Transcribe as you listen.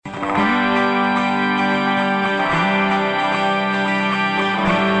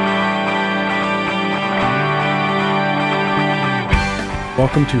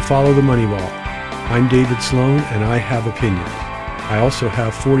Welcome to Follow the Money Ball. I'm David Sloane, and I have opinions. I also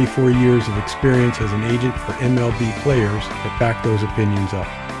have 44 years of experience as an agent for MLB players that back those opinions up.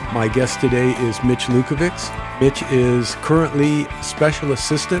 My guest today is Mitch Lukevics. Mitch is currently special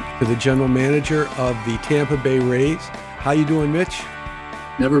assistant to the general manager of the Tampa Bay Rays. How you doing, Mitch?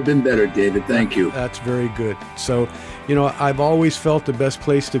 Never been better, David. Thank you. That's very good. So, I've always felt the best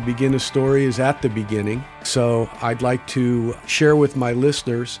place to begin a story is at the beginning. So I'd like to share with my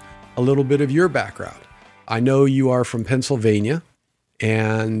listeners a little bit of your background. I know you are from Pennsylvania,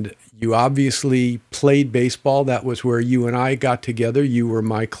 and you obviously played baseball. That was where you and I got together. You were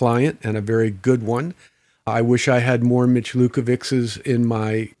my client, and a very good one. I wish I had more Mitch Lukevicses in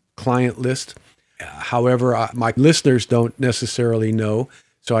my client list. However, my listeners don't necessarily know,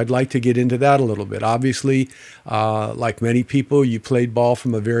 so I'd like to get into that a little bit. Obviously, like many people, you played ball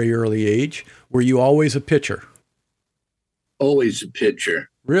from a very early age. Were you always a pitcher? Always a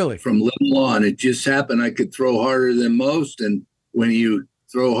pitcher. Really? From little on. It just happened I could throw harder than most, and when you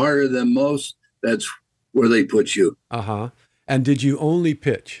throw harder than most, that's where they put you. Uh-huh. And did you only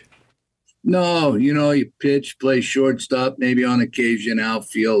pitch? No, you pitch, play shortstop, maybe on occasion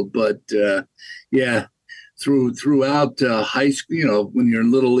outfield, but throughout high school, when you're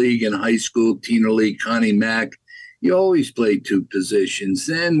in Little League and high school, Teen League, Connie Mack, you always played two positions.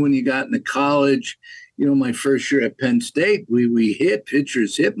 Then when you got into college, my first year at Penn State,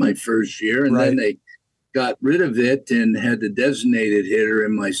 pitchers hit my first year, and Then they got rid of it and had the designated hitter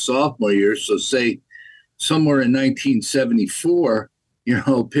in my sophomore year. So say somewhere in 1974,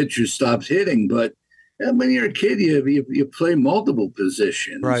 pitchers stopped hitting. But when you're a kid, you play multiple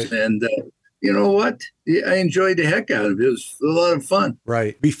positions. Right. And you know what? I enjoyed the heck out of it. It was a lot of fun.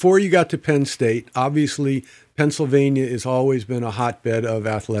 Right. Before you got to Penn State, obviously, Pennsylvania has always been a hotbed of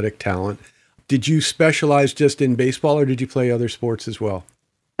athletic talent. Did you specialize just in baseball, or did you play other sports as well?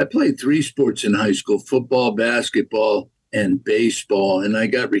 I played three sports in high school: football, basketball, and baseball. And I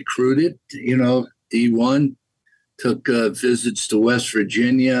got recruited, D1, took visits to West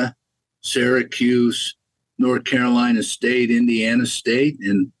Virginia, Syracuse, North Carolina State, Indiana State.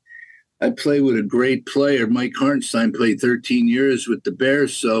 And I played with a great player. Mike Hartenstein played 13 years with the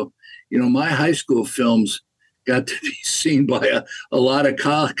Bears. So, my high school films got to be seen by a lot of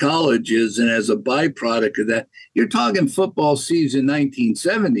colleges. And as a byproduct of that, you're talking football season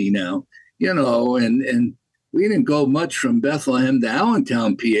 1970 now, and we didn't go much from Bethlehem to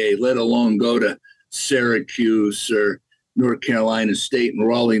Allentown, PA, let alone go to Syracuse or North Carolina State and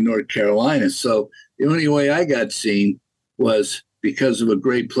Raleigh, North Carolina. So the only way I got seen was because of a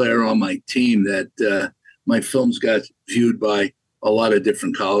great player on my team that my films got viewed by a lot of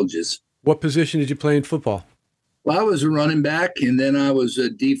different colleges. What position did you play in football? Well, I was a running back, and then I was a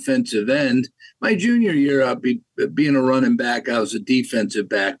defensive end. My junior year, being a running back, I was a defensive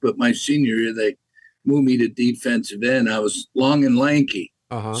back. But my senior year, they moved me to defensive end. I was long and lanky.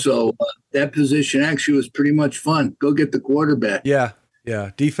 Uh-huh. So that position actually was pretty much fun. Go get the quarterback. Yeah.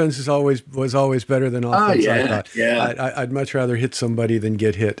 Defense was always better than offense. Oh, yeah, I thought. yeah. I'd much rather hit somebody than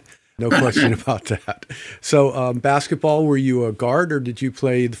get hit. No question about that. So basketball, were you a guard or did you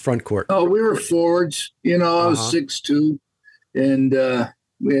play the front court? Oh, we were forwards. I was 6'2", and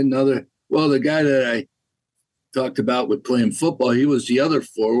we had the guy that I talked about with playing football, he was the other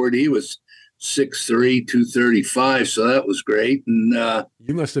forward. He was 6'3", 235, so that was great. And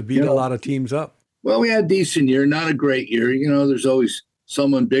you must have beat a lot of teams up. Well, we had a decent year, not a great year. There's always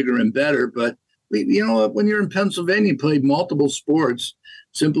someone bigger and better, but when you're in Pennsylvania, you played multiple sports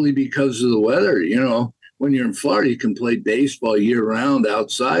simply because of the weather. When you're in Florida, you can play baseball year round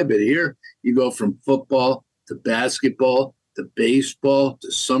outside, but here you go from football to basketball to baseball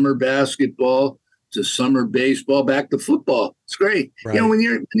to summer basketball to summer baseball, back to football. It's great. Right. When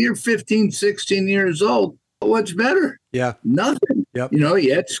you're 15, 16 years old, what's better? Yeah. Nothing. Yep.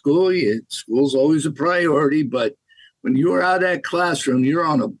 You had school. School's always a priority, but when you're out of that classroom, you're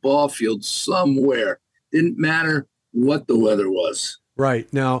on a ball field somewhere. Didn't matter what the weather was.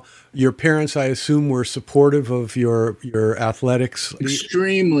 Right. Now, your parents, I assume, were supportive of your athletics.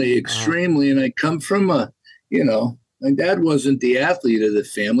 Extremely. And I come from my dad wasn't the athlete of the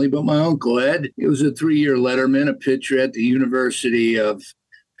family, but my Uncle Ed, he was a 3-year letterman, a pitcher at the University of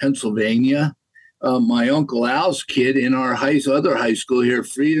Pennsylvania. My Uncle Al's kid in our other high school here,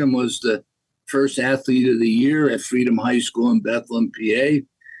 Freedom, was the first athlete of the year at Freedom High School in Bethlehem, PA.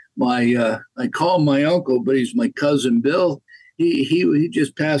 I call him my uncle, but he's my cousin Bill. He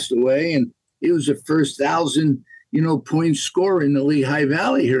just passed away, and he was the first 1,000 point scorer in the Lehigh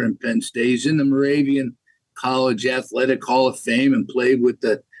Valley here in Penn State. He's in the Moravian College Athletic Hall of Fame and played with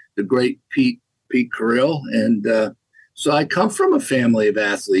the great Pete Carrill. And So I come from a family of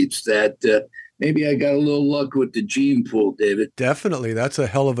athletes that maybe I got a little luck with the gene pool, David. Definitely. That's a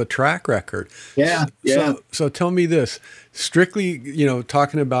hell of a track record. Yeah, yeah. So tell me this, strictly,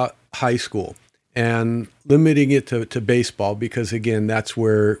 talking about high school and limiting it to baseball, because again, that's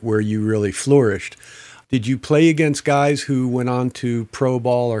where you really flourished. Did you play against guys who went on to pro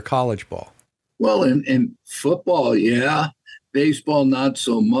ball or college ball? Well, in football, yeah. Baseball, not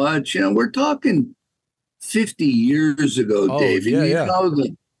so much. We're talking 50 years ago, Oh, Dave. yeah, And yeah.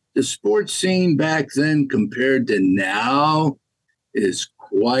 the sports scene back then compared to now is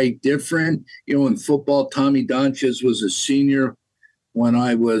quite different. In football, Tommy Donches was a senior when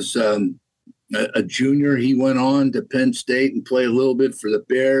I was a junior. He went on to Penn State and played a little bit for the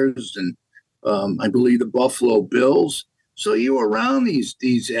Bears and I believe the Buffalo Bills. So you were around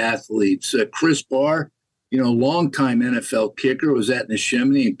these athletes. Chris Barr, longtime NFL kicker, was at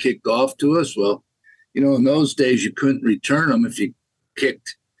Neshaminy and kicked off to us. Well, in those days you couldn't return them if you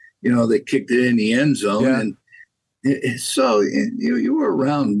kicked. They kicked it in the end zone, Yeah. and so you were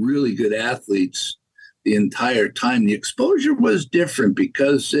around really good athletes the entire time. The exposure was different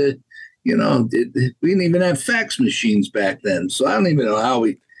because we didn't even have fax machines back then. So I don't even know how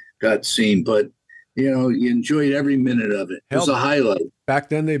we got seen, but you enjoyed every minute of it. It was a highlight. Back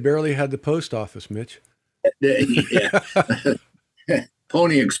then, they barely had the post office, Mitch. Yeah.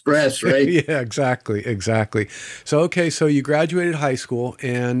 Pony Express, right? Yeah, exactly. So you graduated high school,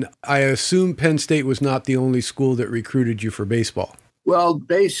 and I assume Penn State was not the only school that recruited you for baseball. Well,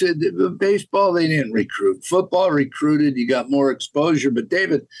 baseball, they didn't recruit. Football recruited. You got more exposure. But,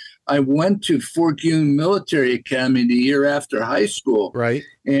 David, I went to Fort Union Military Academy the year after high school. Right.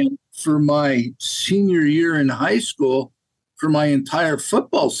 And for my senior year in high school, for my entire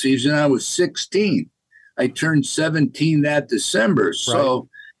football season, I was 16. I turned 17 that December. So,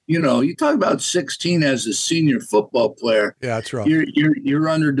 you talk about 16 as a senior football player. Yeah, that's right. You're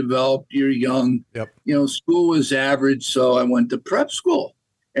underdeveloped. You're young. Yep. School was average, so I went to prep school,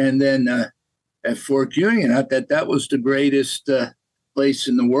 and then at Fort Union, I thought that was the greatest place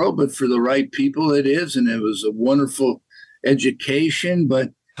in the world. But for the right people, it is, and it was a wonderful education.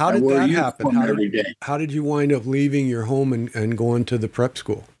 But how did that happen? How did you wind up leaving your home and going to the prep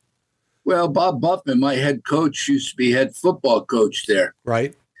school? Well, Bob Buffman, my head coach, used to be head football coach there.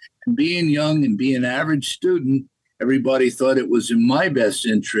 Right. And being young and being an average student, everybody thought it was in my best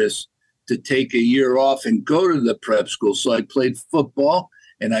interest to take a year off and go to the prep school. So I played football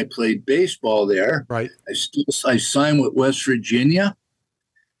and I played baseball there. Right. I signed with West Virginia,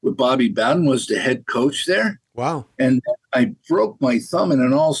 with Bobby Bowden was the head coach there. Wow. And I broke my thumb in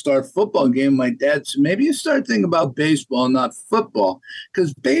an all-star football game. My dad said, maybe you start thinking about baseball, not football,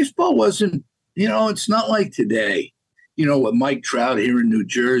 because baseball wasn't, it's not like today, with Mike Trout here in New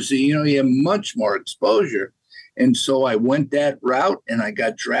Jersey, you have much more exposure. And so I went that route, and I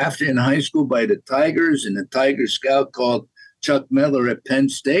got drafted in high school by the Tigers, and the Tiger scout called Chuck Miller at Penn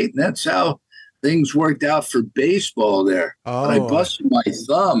State. And that's how things worked out for baseball there. Oh, but I busted my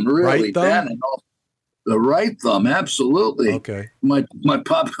thumb really right thumb? bad. The right thumb, absolutely. Okay. My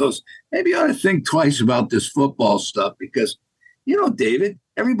pop goes, maybe I ought to think twice about this football stuff because, David,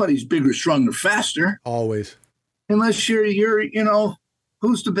 everybody's bigger, stronger, faster. Always. Unless you're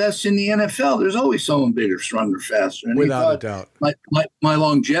who's the best in the NFL? There's always someone bigger, stronger, faster. And without a doubt. My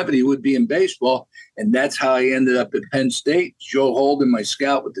longevity would be in baseball, and that's how I ended up at Penn State. Joe Holden, my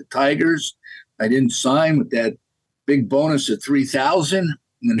scout with the Tigers. I didn't sign with that big bonus of $3,000, and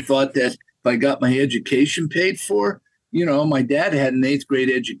then thought that if I got my education paid for, my dad had an 8th grade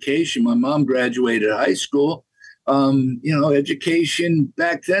education. My mom graduated high school. Education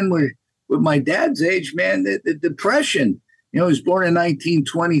back then with my dad's age, man, the Depression. He was born in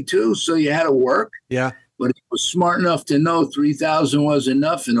 1922, so you had to work. Yeah. But he was smart enough to know $3,000 was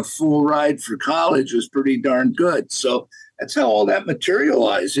enough, and a full ride for college was pretty darn good. So that's how all that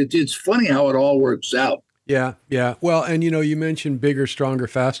materialized. It's funny how it all works out. Yeah. Well, and you mentioned bigger, stronger,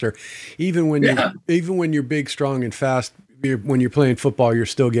 faster. Even when you're big, strong, and fast, when you're playing football, you're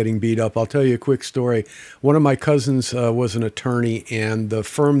still getting beat up. I'll tell you a quick story. One of my cousins was an attorney, and the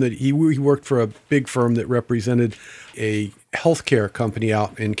firm that he worked for, a big firm that represented a healthcare company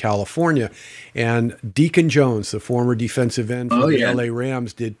out in California. And Deacon Jones, the former defensive end for the LA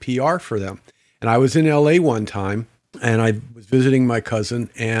Rams, did PR for them. And I was in LA one time, and I was visiting my cousin,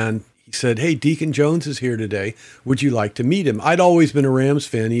 and He said, "Hey, Deacon Jones is here today. Would you like to meet him?" I'd always been a Rams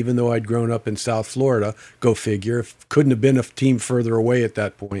fan, even though I'd grown up in South Florida. Go figure. Couldn't have been a team further away at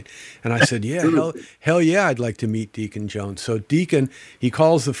that point. And I said, "Yeah, hell yeah, I'd like to meet Deacon Jones." So Deacon, he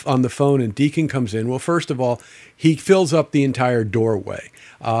calls on the phone, and Deacon comes in. Well, first of all, he fills up the entire doorway.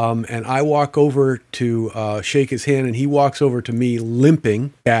 And I walk over to shake his hand, and he walks over to me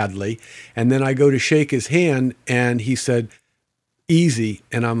limping badly. And then I go to shake his hand, and he said, "Easy."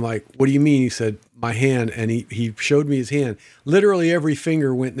 And I'm like, "What do you mean?" He said, "My hand." And he showed me his hand. Literally every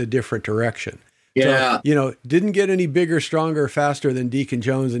finger went in a different direction. Yeah. So, didn't get any bigger, stronger, faster than Deacon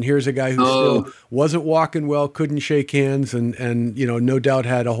Jones. And here's a guy who still wasn't walking well, couldn't shake hands, and no doubt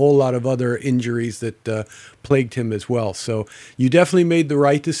had a whole lot of other injuries that plagued him as well. So you definitely made the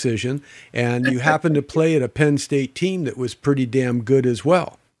right decision. And you happened to play at a Penn State team that was pretty damn good as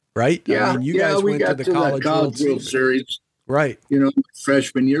well, right? Yeah. I mean, you guys we went got to the College World Series. Right.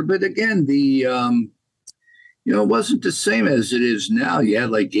 Freshman year. But again, it wasn't the same as it is now. You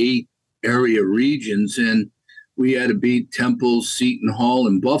had like 8 area regions, and we had to beat Temple, Seton Hall,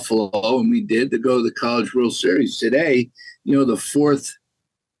 and Buffalo, and we did to go to the College World Series. Today, the 4th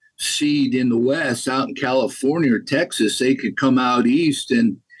seed in the West out in California or Texas, they could come out east,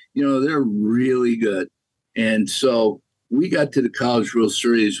 and, they're really good. And so we got to the College World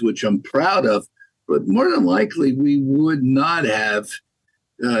Series, which I'm proud of. But more than likely, we would not have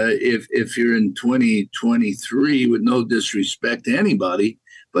if you're in 2023, with no disrespect to anybody.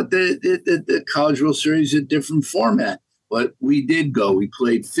 But the College World Series is a different format. But we did go. We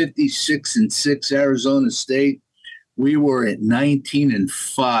played 56-6 Arizona State. We were at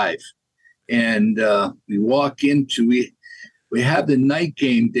 19-5. And we walk into, we have the night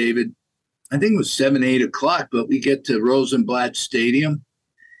game, David. I think it was 8 o'clock, but we get to Rosenblatt Stadium.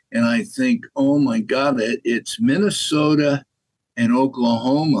 And I think, oh, my God, it's Minnesota and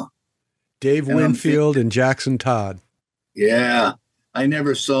Oklahoma. Dave Winfield and Jackson Todd. Yeah. I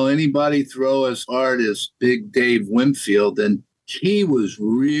never saw anybody throw as hard as big Dave Winfield. And he was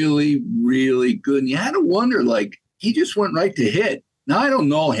really, really good. And you had to wonder, he just went right to hit. Now, I don't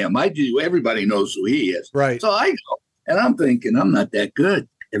know him. I do. Everybody knows who he is. Right. So I go, and I'm thinking, I'm not that good.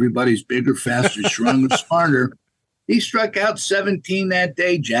 Everybody's bigger, faster, stronger, smarter. He struck out 17 that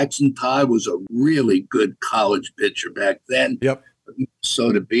day. Jackson Todd was a really good college pitcher back then. Yep.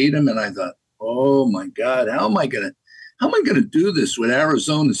 So to beat him, and I thought, oh my God, how am I gonna do this with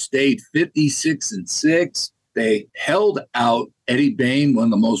Arizona State 56-6? They held out Eddie Bain, one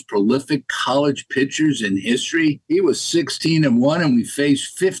of the most prolific college pitchers in history. He was 16-1, and we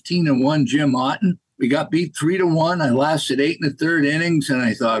faced 15-1 Jim Otten. We got beat 3-1. I lasted 8 1/3 innings, and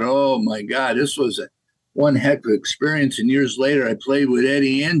I thought, oh my God, this was one heck of experience. And years later, I played with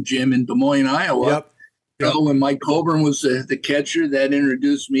Eddie and Jim in Des Moines, Iowa. Yep. When Mike Coburn was the catcher, that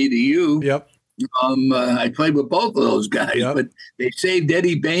introduced me to you. Yep. I played with both of those guys, but they saved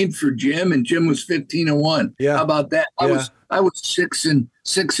Eddie Bain for Jim, and Jim was 15-1. Yeah. How about that? I was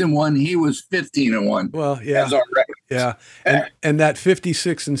 6-1. He was 15-1. Well, yeah. As our record. Yeah. And that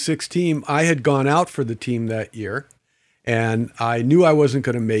 56-6 team, I had gone out for the team that year. And I knew I wasn't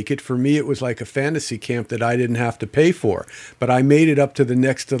going to make it. For me, it was like a fantasy camp that I didn't have to pay for. But I made it up to the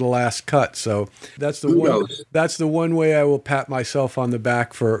next to the last cut. So that's the one way I will pat myself on the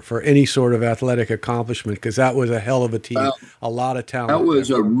back for any sort of athletic accomplishment, because that was a hell of a team, a lot of talent. That was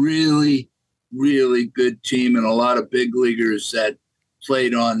a really, really good team, and a lot of big leaguers that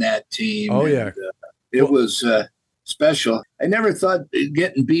played on that team. Oh, yeah. It was special. I never thought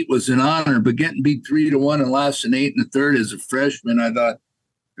getting beat was an honor, but getting beat 3-1 and lasting 8 1/3 as a freshman, I thought,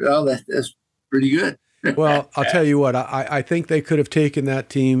 well, that's pretty good. Well, I'll tell you what, I think they could have taken that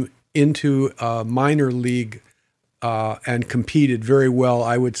team into a minor league and competed very well,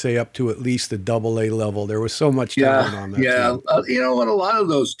 I would say up to at least the AA level. There was so much talent on that team. You know what, a lot of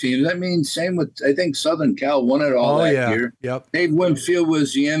those teams, same with, I think Southern Cal won it all year. Yep. Dave Winfield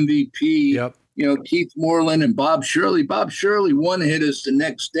was the MVP. Yep. Keith Moreland and Bob Shirley. Bob Shirley hit us the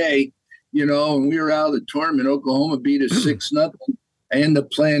next day, and we were out of the tournament. Oklahoma beat us 6-0. I ended up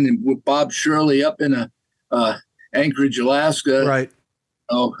playing with Bob Shirley up in Anchorage, Alaska. Right.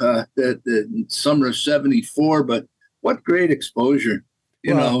 The summer of '74. But what great exposure,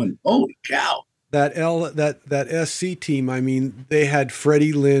 and holy cow. That SC team, they had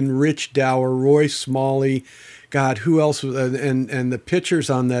Freddie Lynn, Rich Dower, Roy Smalley. God, who else was, and the pitchers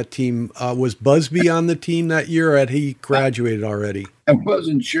on that team, was Busby on the team that year, or had he graduated already? I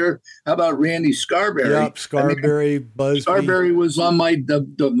wasn't sure. How about Randy Scarberry? Yep, Scarberry, Busby. Scarberry was on my Des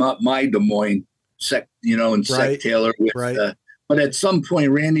Moines sec, and Sec Taylor. But at some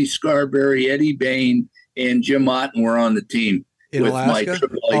point, Randy Scarberry, Eddie Bain, and Jim Otten were on the team. in with my Alaska?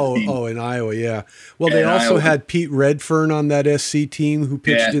 AAA team. In Iowa, yeah. Well, they also had Pete Redfern on that SC team who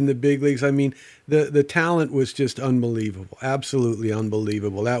pitched in the big leagues. I mean, the talent was just unbelievable, absolutely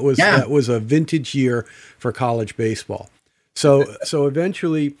unbelievable. That was a vintage year for college baseball. So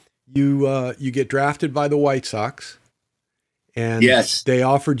eventually you get drafted by the White Sox, and they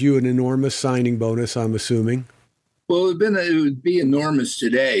offered you an enormous signing bonus, I'm assuming. Well, it would be enormous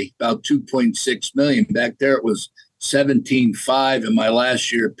today, about $2.6 million. Back there, it was $17.5 in my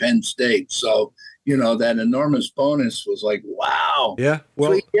last year at Penn State. So, that enormous bonus was like, wow. Yeah.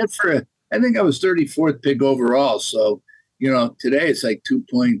 Well, I think I was 34th pick overall. So, today it's like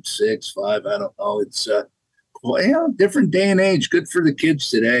 2.65. I don't know. It's different day and age. Good for the kids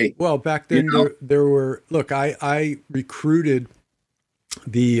today. Well, back then there were. Look, I recruited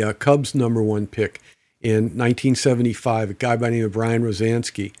the Cubs #1 pick in 1975, a guy by the name of Brian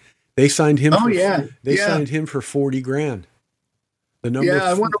Rosansky. They signed him. Signed him for $40,000.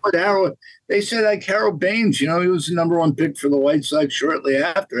 I wonder what Harold. They said like Harold Baines. He was the #1 pick for the White Sox shortly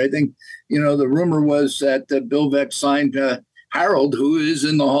after. I think the rumor was that Bill Veeck signed Harold, who is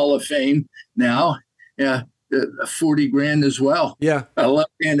in the Hall of Fame now. Yeah, $40,000 as well. Yeah, a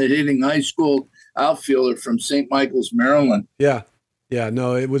left-handed hitting high school outfielder from St. Michael's, Maryland. Yeah. Yeah,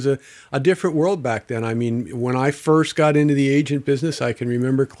 no, it was a different world back then. I mean, when I first got into the agent business, I can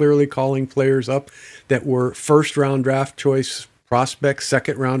remember clearly calling players up that were first-round draft choice prospects,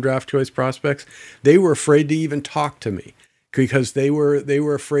 second-round draft choice prospects. They were afraid to even talk to me because they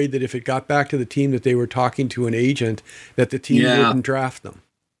were afraid that if it got back to the team that they were talking to an agent, that the team wouldn't draft them.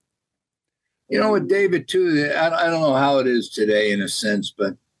 With David, too, I don't know how it is today in a sense,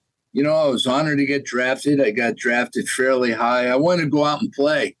 but I was honored to get drafted. I got drafted fairly high. I wanted to go out and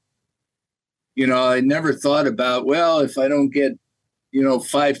play. I never thought about, if I don't get,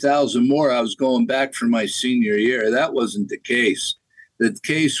 5,000 more, I was going back for my senior year. That wasn't the case. The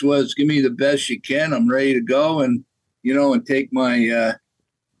case was, give me the best you can. I'm ready to go and take my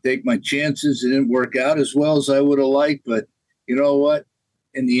chances. It didn't work out as well as I would have liked, but you know what?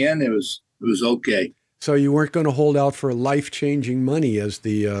 In the end, it was okay. So you weren't going to hold out for life-changing money as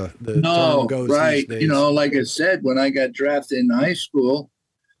the term goes right. these days. Like I said, when I got drafted in high school,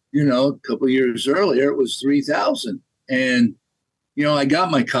 a couple of years earlier, it was $3,000. And, I got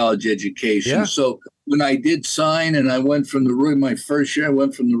my college education. Yeah. So when I did sign and I went from my first year, I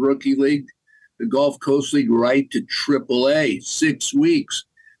went from the rookie league, the Gulf Coast League, right to AAA, 6 weeks.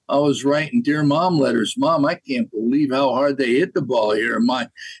 I was writing Dear Mom letters. Mom, I can't believe how hard they hit the ball here.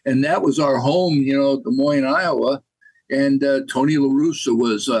 And that was our home, Des Moines, Iowa. And Tony La Russa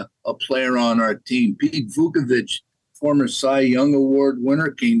was a player on our team. Pete Lukevics, former Cy Young Award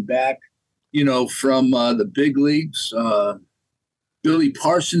winner, came back, from the big leagues. Billy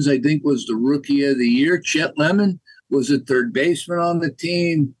Parsons, I think, was the rookie of the year. Chet Lemon was a third baseman on the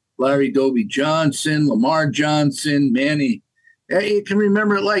team. Larry Doby Johnson, Lamar Johnson, Manny. You can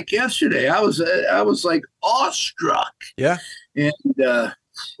remember it like yesterday. I was like awestruck. Yeah. And then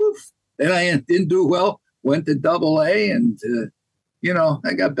I didn't do well, went to AA, and,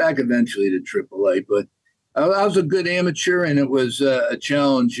 I got back eventually to AAA. But I was a good amateur, and it was a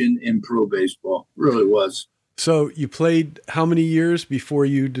challenge in pro baseball. It really was. So you played how many years before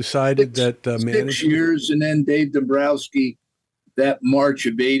you decided that management? 6 years, and then Dave Dombrowski, that March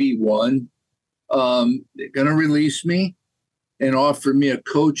of '81, they're going to release me and offered me a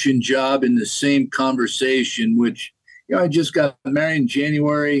coaching job in the same conversation, which, I just got married in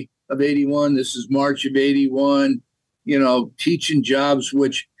January of '81. This is March of '81, teaching jobs,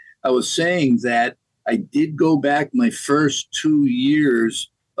 which I was saying that I did go back my first 2 years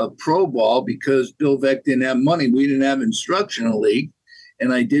of pro ball because Bill Veeck didn't have money. We didn't have instructional league.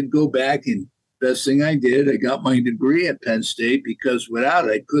 And I did go back, and best thing I did, I got my degree at Penn State because without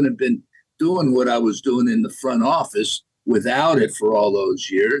it, I couldn't have been doing what I was doing in the front office without it for all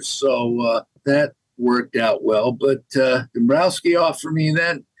those years. So that worked out well. But Dombrowski offered me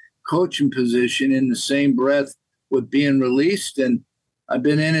that coaching position in the same breath with being released. And I've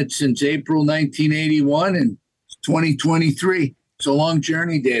been in it since April 1981 and 2023. It's a long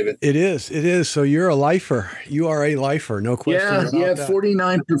journey, David. It is. So you're a lifer. You are a lifer, no question about that.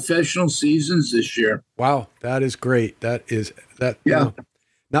 49 professional seasons this year. Wow, that is great. That. Yeah.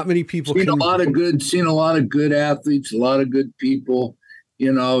 Not many people seen a lot of good athletes, a lot of good people.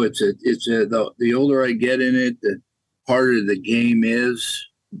 The older I get in it, the harder the game is.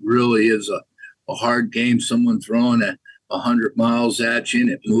 It really is a hard game. Someone throwing 100 miles at you and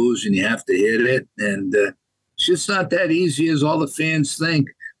it moves and you have to hit it. And it's just not that easy as all the fans think.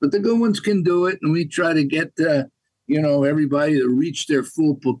 But the good ones can do it, and we try to get everybody to reach their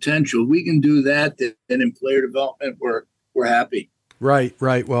full potential. We can do that. Then in player development, we're we're happy. Right.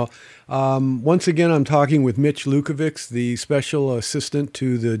 Well, once again, I'm talking with Mitch Lukevics, the special assistant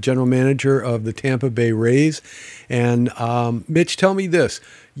to the general manager of the Tampa Bay Rays. And Mitch, tell me this.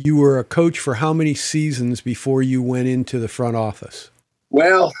 You were a coach for how many seasons before you went into the front office?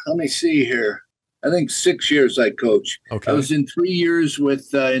 Well, let me see here. I think 6 years I coached. Okay. I was in 3 years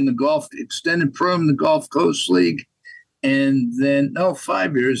with in the golf extended program, the Gulf Coast League, and then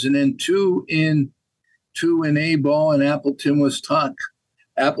 5 years, and then two in A-ball in Appleton, Wisconsin.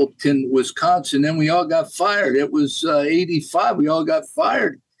 Then we all got fired. It was 85. We all got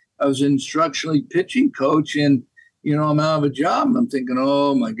fired. I was an instructionally pitching coach, and I'm out of a job. And I'm thinking,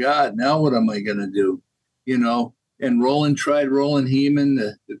 oh my God, now what am I going to do? And Roland Heeman,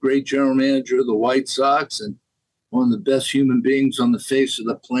 the great general manager of the White Sox and one of the best human beings on the face of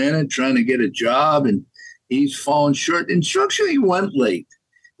the planet, trying to get a job, and he's fallen short. Instructionally went late,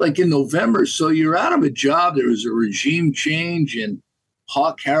 like in November. So you're out of a job. There was a regime change, and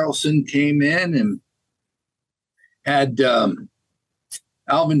Hawk Harrelson came in and had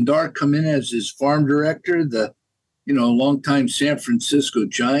Alvin Dark come in as his farm director, the longtime San Francisco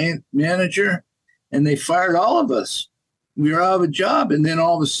Giant manager. And they fired all of us. We were out of a job. And then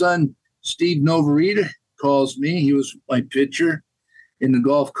all of a sudden, Steve Novarita calls me. He was my pitcher in the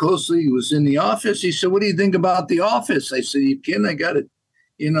Gulf Coast League. He was in the office. He said, "What do you think about the office?" I said, "You kidding? I got a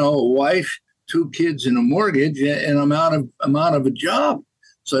wife, 2 kids, and a mortgage, and I'm out of a job."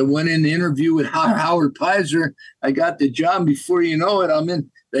 So I went in the interview with Howard Pizer. I got the job. Before you know it, I'm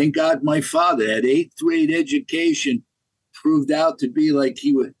in. Thank God my father had 8th grade education, proved out to be like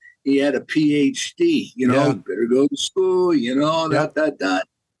he had a PhD, better go to school, that.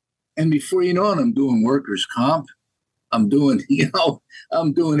 And before you know it, I'm doing workers' comp. I'm doing,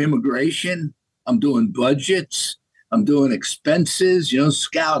 I'm doing immigration. I'm doing budgets. I'm doing expenses,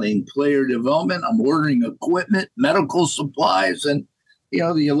 scouting, player development. I'm ordering equipment, medical supplies. And,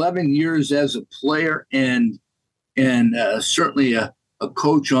 the 11 years as a player and certainly a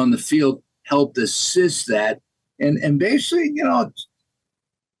coach on the field helped assist that. And basically,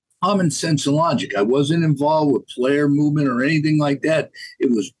 common sense and logic. I wasn't involved with player movement or anything like that. It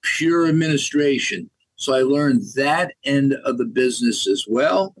was pure administration. So I learned that end of the business as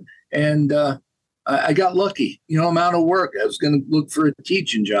well. And I got lucky. I'm out of work. I was going to look for a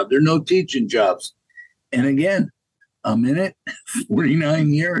teaching job. There are no teaching jobs. And again, I'm in it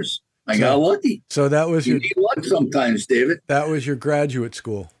 49 years. I got lucky. So that was you need luck sometimes, David. That was your graduate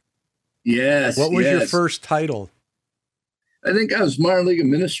school. Yes. What was your first title? I think I was minor league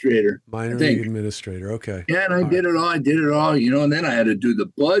administrator. Minor league administrator. Okay. Yeah, and I did it all, and then I had to do the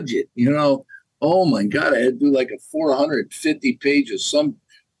budget, Oh my God, I had to do like a 450 page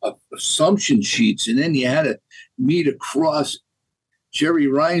assumption sheets. And then you had to meet across Jerry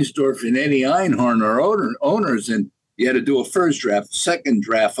Reinsdorf and Eddie Einhorn, our owners, and you had to do a first draft, second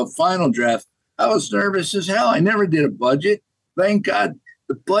draft, a final draft. I was nervous as hell. I never did a budget. Thank God.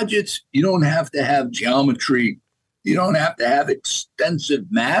 The budgets, you don't have to have geometry. You don't have to have extensive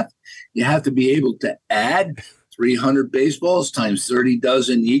math. You have to be able to add 300 baseballs times 30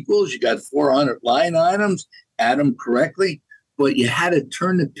 dozen equals. You got 400 line items, add them correctly. But you had to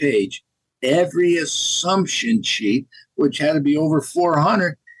turn the page. Every assumption sheet, which had to be over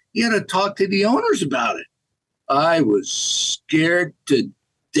 400, you had to talk to the owners about it. I was scared to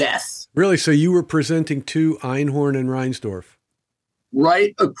death. Really? So you were presenting to Einhorn and Reinsdorf?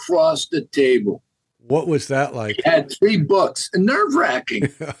 Right across the table. What was that like? He had 3 books, nerve-wracking,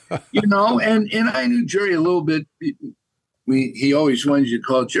 and I knew Jerry a little bit. He always wanted you to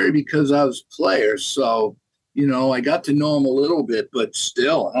call Jerry because I was a player. So, I got to know him a little bit, but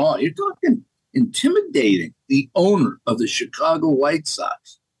still, you're talking intimidating. The owner of the Chicago White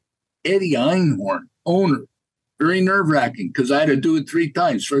Sox, Eddie Einhorn, owner, very nerve-wracking because I had to do it 3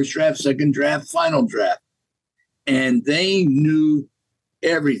 times, first draft, second draft, final draft. And they knew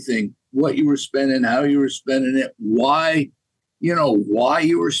everything. What you were spending, how you were spending it, why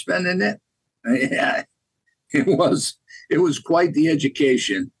you were spending it. Yeah, it was quite the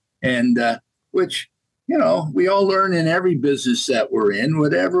education, and which we all learn in every business that we're in.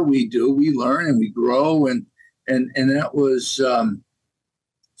 Whatever we do, we learn and we grow, and that was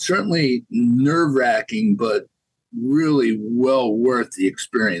certainly nerve-wracking, but really well worth the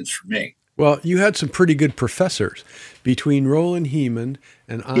experience for me. Well, you had some pretty good professors between Roland Heeman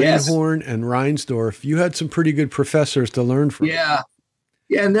and Einhorn and Reinsdorf. You had some pretty good professors to learn from. Yeah.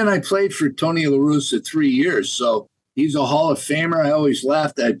 And then I played for Tony La Russa 3 years. So he's a Hall of Famer. I always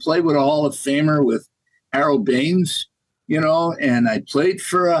laughed. I played with a Hall of Famer with Harold Baines, and I played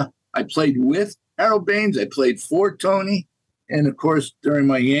with Harold Baines. I played for Tony. And of course, during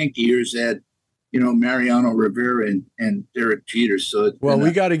my Yankee years, I had Mariano Rivera and Derek Jeter. So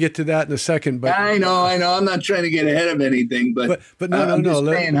we got to get to that in a second. But I know. I'm not trying to get ahead of anything, but I'm just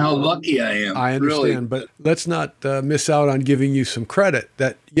saying how lucky I am. I understand, really. But let's not miss out on giving you some credit.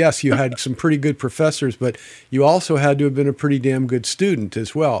 That yes, you had some pretty good professors, but you also had to have been a pretty damn good student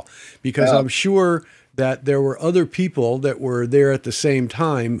as well, because I'm sure that there were other people that were there at the same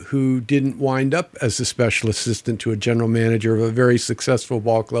time who didn't wind up as a special assistant to a general manager of a very successful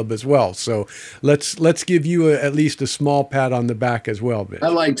ball club as well. So let's give you at least a small pat on the back as well, Mitch. I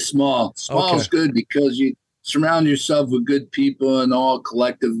like small. Small's good because you surround yourself with good people, and all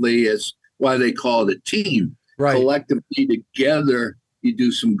collectively is why they call it a team. Right. Collectively together, you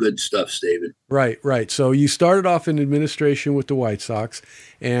do some good stuff, David. Right. So you started off in administration with the White Sox,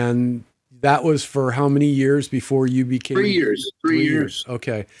 and that was for how many years before you became? 3 years. 3 years.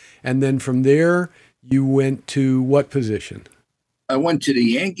 Okay. And then from there, you went to what position? I went to the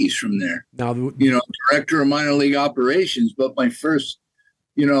Yankees from there. Now, director of minor league operations. But my first,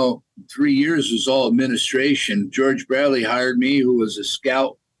 3 years was all administration. George Bradley hired me, who was a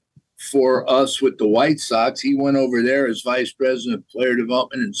scout for us with the White Sox. He went over there as vice president of player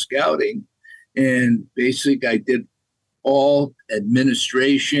development and scouting. And basically, I did all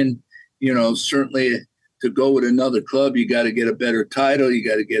administration. Certainly to go with another club, you got to get a better title. You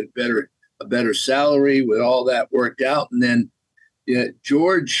got to get a better salary with all that worked out. And then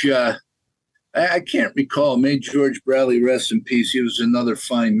George, I can't recall, may George Bradley rest in peace. He was another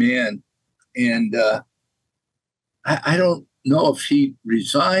fine man. And I don't know if he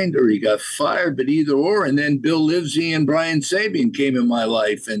resigned or he got fired, but either or. And then Bill Livesey and Brian Sabian came in my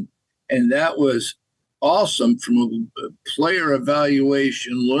life. And that was awesome from a player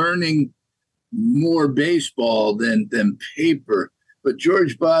evaluation, learning more baseball than paper. But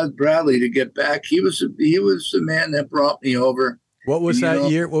George Bradley, to get back, he was the man that brought me over. What was that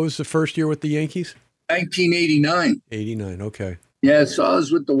year? What was the first year with the Yankees? 1989. 89. Okay. Yeah, so I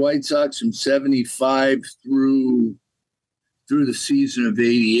was with the White Sox from 75 through the season of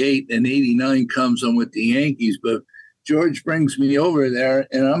 88, and 89 comes on with the Yankees. But George brings me over there,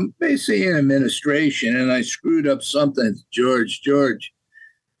 and I'm basically in administration, and I screwed up something. George,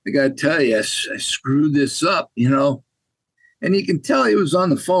 I got to tell you, I screwed this up, And you can tell he was on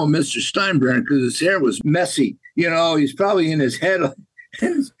the phone, Mr. Steinbrenner, because his hair was messy. He's probably in his head.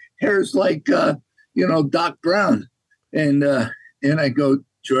 His hair's like, Doc Brown. And I go,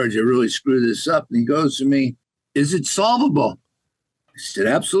 George, I really screwed this up. And he goes to me, is it solvable? I said,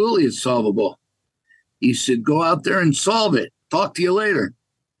 absolutely, it's solvable. He said, go out there and solve it. Talk to you later.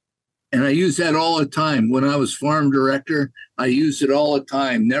 And I use that all the time. When I was farm director, I used it all the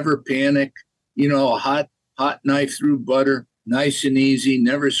time. Never panic. A hot knife through butter, nice and easy,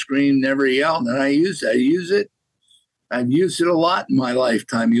 never scream, never yell. And I use it. I've used it a lot in my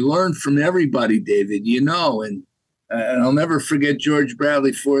lifetime. You learn from everybody, David, and I'll never forget George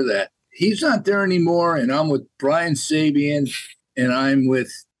Bradley for that. He's not there anymore, and I'm with Brian Sabian, and I'm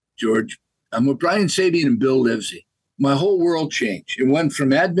with Brian Sabian and Bill Livesey. My whole world changed. It went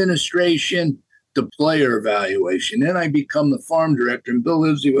from administration to player evaluation. Then I become the farm director, and Bill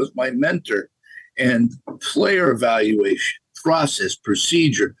Livesey was my mentor. And player evaluation, process,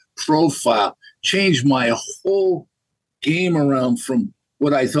 procedure, profile, changed my whole game around from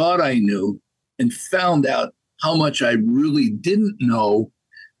what I thought I knew and found out how much I really didn't know,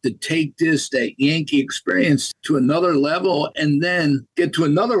 to take that Yankee experience to another level and then get to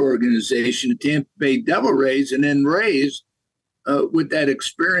another organization, the Tampa Bay Devil Rays, and then Rays with that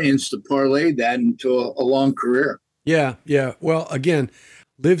experience to parlay that into a long career. Yeah. Well, again,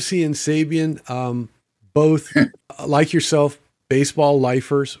 Livesey and Sabian, both, like yourself, baseball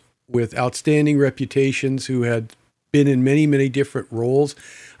lifers with outstanding reputations who had been in many, many different roles.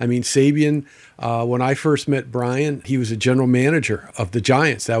 I mean, Sabian, when I first met Brian, he was a general manager of the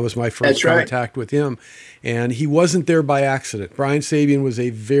Giants. That was my first contact with him. And he wasn't there by accident. Brian Sabian was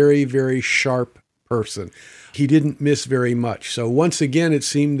a very, very sharp person. He didn't miss very much. So once again, it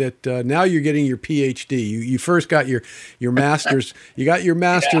seemed that now you're getting your PhD. You first got your master's. You got your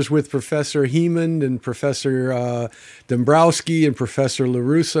master's with Professor Heeman and Professor Dombrowski and Professor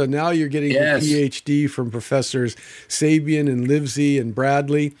LaRussa. Now you're getting your PhD from Professors Sabian and Livesey and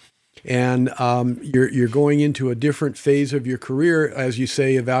Bradley. And you're going into a different phase of your career, as you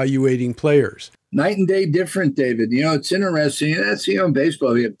say, evaluating players. Night and day different, David. It's interesting. That's, in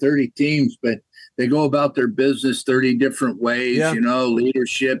baseball, we have 30 teams, but they go about their business 30 different ways,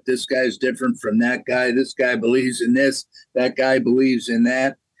 leadership. This guy's different from that guy. This guy believes in this. That guy believes in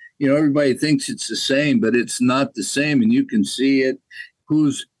that. Everybody thinks it's the same, but it's not the same. And you can see it.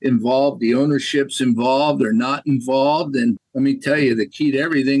 who's involved, the ownership's involved or not involved. And let me tell you, the key to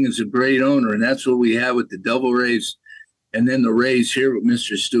everything is a great owner. And that's what we have with the Devil Rays and then the Rays here with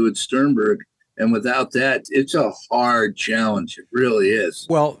Mr. Stuart Sternberg. And without that, it's a hard challenge. It really is.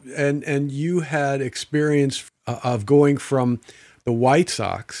 Well, and you had experience of going from the White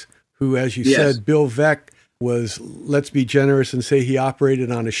Sox, who, as you said, Bill Veeck was, let's be generous and say he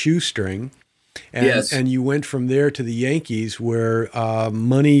operated on a shoestring. And you went from there to the Yankees, where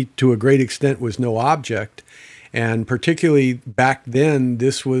money to a great extent was no object. And particularly back then,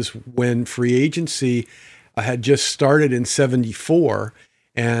 this was when free agency had just started in '74.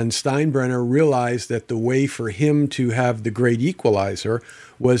 And Steinbrenner realized that the way for him to have the great equalizer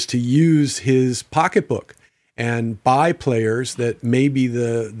was to use his pocketbook and buy players that maybe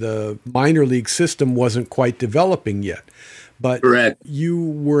the minor league system wasn't quite developing yet. But correct. You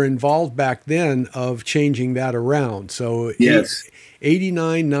were involved back then of changing that around. So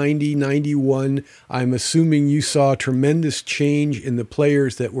 89, 90, 91, I'm assuming you saw a tremendous change in the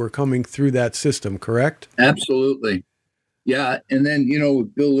players that were coming through that system, correct? Absolutely. Yeah. And then,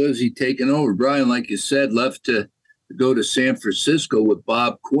 with Bill Lizzie taking over, Brian, like you said, left to go to San Francisco with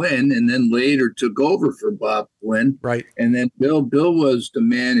Bob Quinn, and then later took over for Bob Quinn. Right. And then Bill was the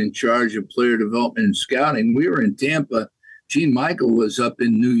man in charge of player development and scouting. We were in Tampa. Gene Michael was up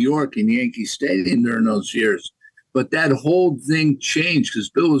in New York in Yankee Stadium during those years. But that whole thing changed because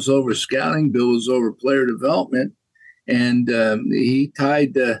Bill was over scouting, Bill was over player development, and he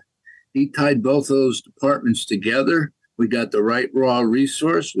tied both of those departments together. We got the right raw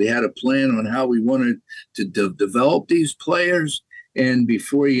resource. We had a plan on how we wanted to develop these players. And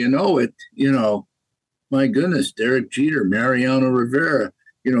before you know it, my goodness, Derek Jeter, Mariano Rivera,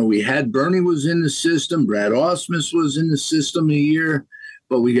 we had Bernie was in the system. Brad Ausmus was in the system a year,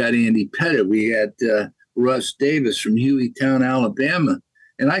 but we got Andy Pettit. We had Russ Davis from Hueytown, Alabama.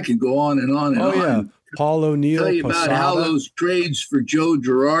 And I could go on and on and on. Yeah. Paul O'Neill. Tell you about how those trades for Joe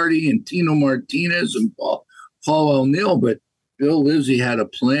Girardi and Tino Martinez and Paul O'Neill, but Bill Lizzie had a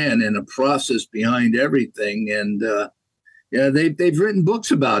plan and a process behind everything. And they've written books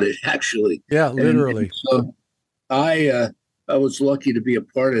about it, actually. Yeah, literally. And so I was lucky to be a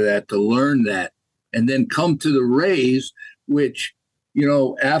part of that, to learn that, and then come to the Rays, which,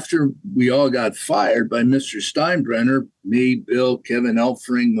 after we all got fired by Mr. Steinbrenner, me, Bill, Kevin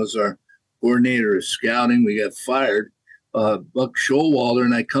Elfring was our coordinator of scouting. We got fired, Buck Showalter,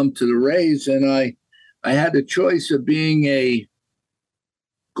 and I come to the Rays, and I had the choice of being a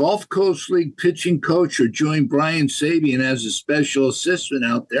Gulf Coast League pitching coach or join Brian Sabian as a special assistant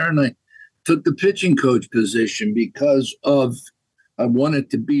out there. And I took the pitching coach position because I wanted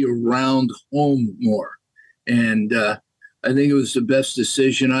to be around home more. And I think it was the best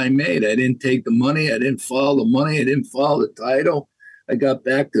decision I made. I didn't take the money. I didn't follow the money. I didn't follow the title. I got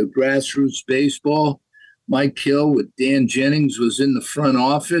back to grassroots baseball. Mike Hill with Dan Jennings was in the front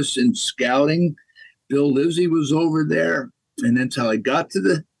office in scouting. Bill Lizzie was over there. And that's how I got to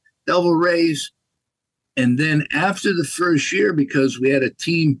the Devil Rays. And then after the first year, because we had a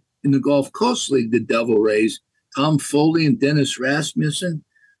team in the Gulf Coast League, the Devil Rays, Tom Foley and Dennis Rasmussen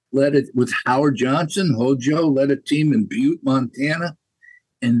led it with Howard Johnson. Hojo led a team in Butte, Montana.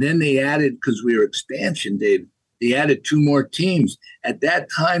 And then they added, because we were expansion, Dave, they added 2 more teams. At that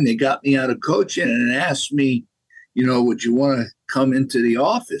time, they got me out of coaching and asked me, would you want to come into the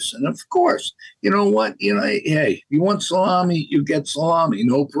office? And of course, you know what? Hey, you want salami, you get salami,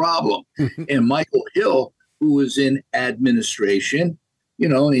 no problem. And Michael Hill, who was in administration,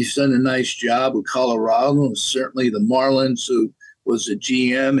 and he's done a nice job with Colorado, and certainly the Marlins, who was a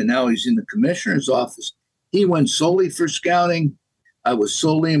GM, and now he's in the commissioner's office. He went solely for scouting. I was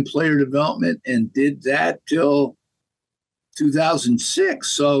solely in player development and did that till 2006.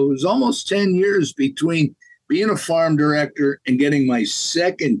 So it was almost 10 years between being a farm director and getting my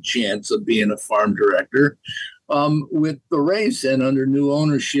second chance of being a farm director with the Rays, and under new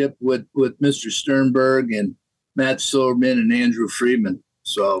ownership with Mr. Sternberg and Matt Silverman and Andrew Friedman.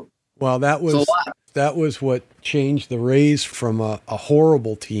 So, well, that was what changed the Rays from a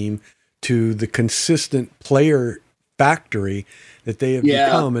horrible team to the consistent player factory that they have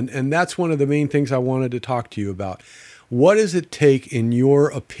become. And that's one of the main things I wanted to talk to you about. What does it take, in your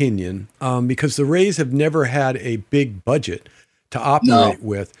opinion, because the Rays have never had a big budget to operate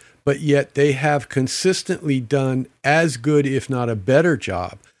with, but yet they have consistently done as good, if not a better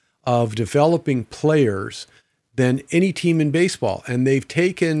job, of developing players than any team in baseball. And they've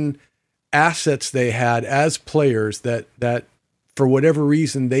taken assets they had as players that for whatever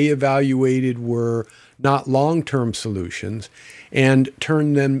reason they evaluated were not long-term solutions, and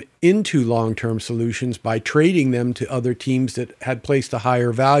turn them into long-term solutions by trading them to other teams that had placed a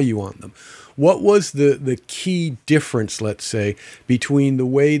higher value on them. What was the key difference, let's say, between the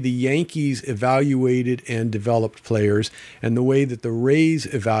way the Yankees evaluated and developed players and the way that the Rays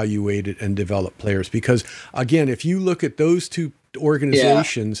evaluated and developed players? Because, again, if you look at those two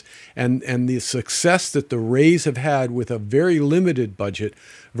organizations and the success that the Rays have had with a very limited budget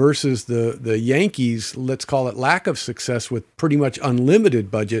versus the Yankees, let's call it lack of success with pretty much unlimited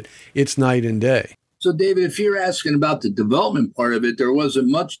budget, it's night and day. So, David, if you're asking about the development part of it, there wasn't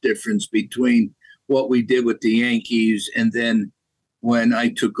much difference between what we did with the Yankees and then when I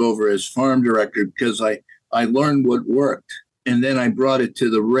took over as farm director, because I learned what worked. And then I brought it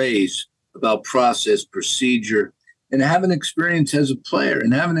to the Rays about process, procedure, and having experience as a player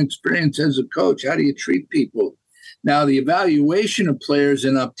and having experience as a coach. How do you treat people? Now, the evaluation of players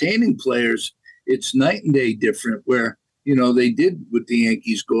and obtaining players, it's night and day different, where they did with the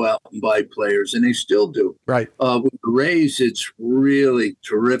Yankees go out and buy players, and they still do. Right. With the Rays, it's really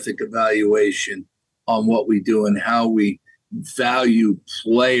terrific evaluation on what we do and how we value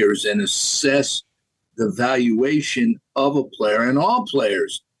players and assess the valuation of a player and all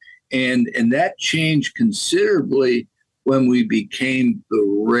players. And that changed considerably when we became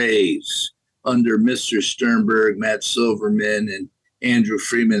the Rays under Mr. Sternberg, Matt Silverman, and Andrew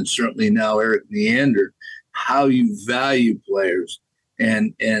Freeman, certainly now Eric Neander. How you value players,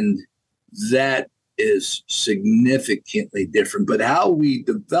 and that is significantly different. But how we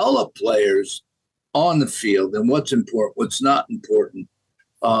develop players on the field and what's important, what's not important,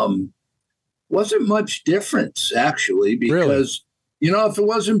 wasn't much difference, actually, because really? If it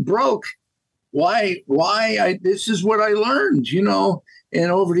wasn't broke, why this is what I learned, and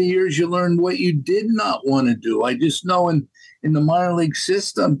over the years you learn what you did not want to do. I just know in the minor league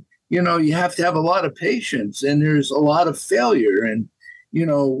system, you have to have a lot of patience, and there's a lot of failure. And,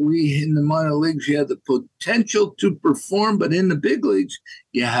 we in the minor leagues, you have the potential to perform, but in the big leagues,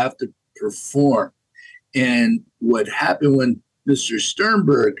 you have to perform. And what happened when Mr.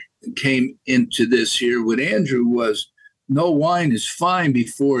 Sternberg came into this here with Andrew was no wine is fine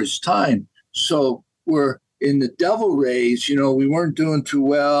before his time. So we're in the Devil Rays, we weren't doing too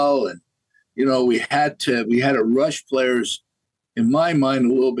well. And, we had to rush players, in my mind,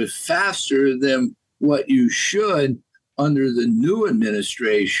 a little bit faster than what you should under the new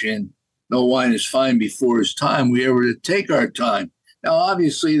administration. No wine is fine before his time. We were to take our time. Now,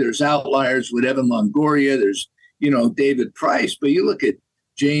 obviously, there's outliers with Evan Longoria. There's, David Price. But you look at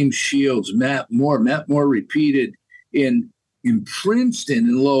James Shields, Matt Moore. Matt Moore repeated in Princeton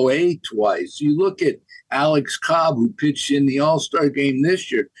in low A twice. You look at Alex Cobb, who pitched in the All-Star game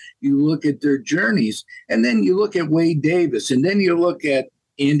this year. You look at their journeys, and then you look at Wade Davis, and then you look at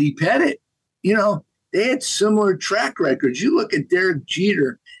Andy Pettit. They had similar track records. You look at Derek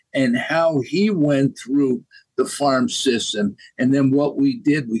Jeter and how he went through the farm system, and then what we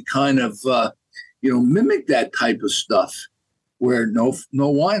did, we kind of, mimicked that type of stuff, where no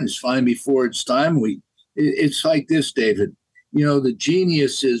wine is fine before it's time. It's like this, David. The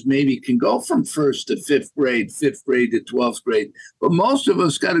geniuses maybe can go from first to fifth grade to 12th grade, but most of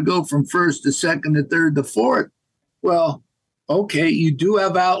us got to go from first to second to third to fourth. Well, okay, you do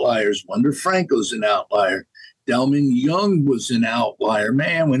have outliers. Wander Franco's an outlier. Delman Young was an outlier.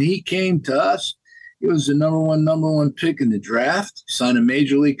 Man, when he came to us, he was the number one pick in the draft, signed a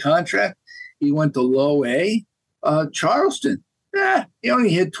major league contract. He went to low A. Charleston, he only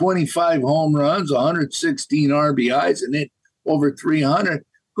hit 25 home runs, 116 RBIs, and hit over 300.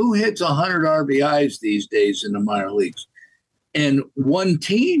 Who hits 100 RBIs these days in the minor leagues? And one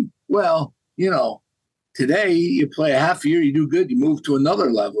team, well, today you play a half year, you do good, you move to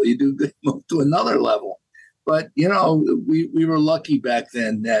another level. You do good, move to another level. But, we were lucky back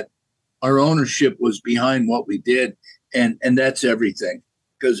then that our ownership was behind what we did. And that's everything.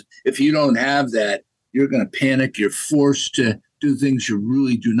 Because if you don't have that, you're going to panic. You're forced to do things you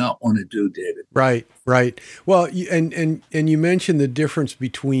really do not want to do, David. Right. Well, and you mentioned the difference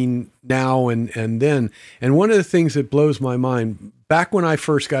between now and then. And one of the things that blows my mind, back when I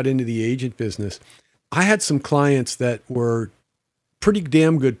first got into the agent business, I had some clients that were pretty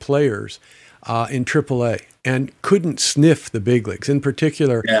damn good players in AAA and couldn't sniff the big leagues. In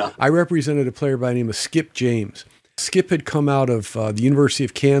particular, I represented a player by the name of Skip James. Skip had come out of the University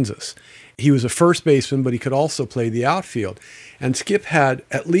of Kansas. He was a first baseman, but he could also play the outfield. And Skip had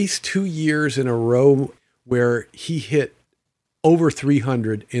at least 2 years in a row where he hit over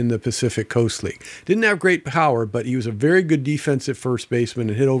 300 in the Pacific Coast League. Didn't have great power, but he was a very good defensive first baseman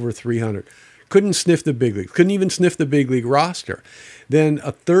and hit over 300. Couldn't sniff the big league. Couldn't even sniff the big league roster. Then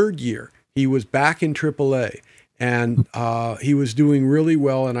a third year, he was back in AAA. And he was doing really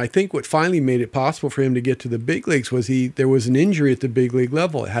well. And I think what finally made it possible for him to get to the big leagues was there was an injury at the big league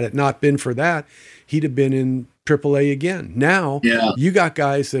level. Had it not been for that, he'd have been in AAA again. Now, you got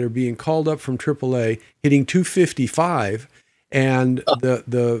guys that are being called up from AAA, hitting 255, and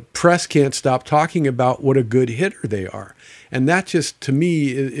the press can't stop talking about what a good hitter they are. And that just, to me,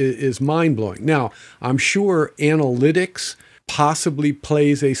 is mind-blowing. Now, I'm sure analytics possibly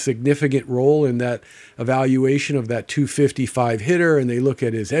plays a significant role in that evaluation of that 255 hitter, and they look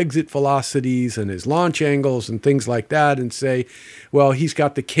at his exit velocities and his launch angles and things like that and say, well, he's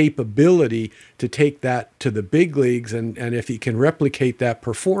got the capability to take that to the big leagues, and if he can replicate that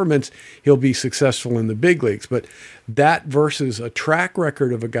performance, he'll be successful in the big leagues. But that versus a track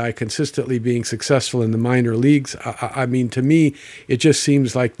record of a guy consistently being successful in the minor leagues, I mean, to me, it just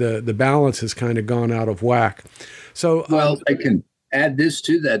seems like the balance has kind of gone out of whack. So, I can add this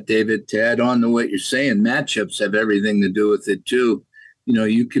to that, David, to add on to what you're saying. Matchups have everything to do with it too. You know,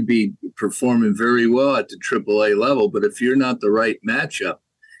 you could be performing very well at the AAA level, but if you're not the right matchup,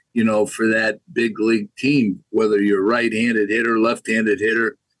 you know, for that big league team, whether you're right-handed hitter, left-handed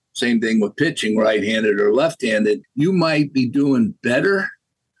hitter, same thing with pitching, right-handed or left-handed, you might be doing better,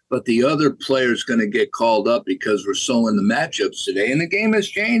 but the other player's going to get called up because we're so in the matchups today. And the game has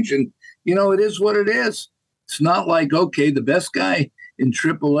changed, and, you know, it is what it is. It's not like, okay, the best guy in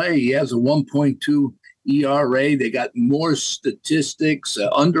AAA, he has a 1.2 ERA. They got more statistics,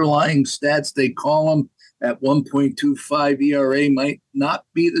 underlying stats, they call them, at 1.25 ERA might not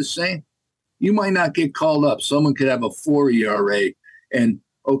be the same. You might not get called up. Someone could have a 4 ERA and,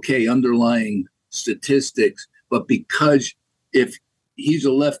 okay, underlying statistics. But because if he's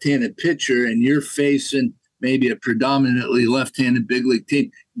a left-handed pitcher and you're facing maybe a predominantly left-handed big league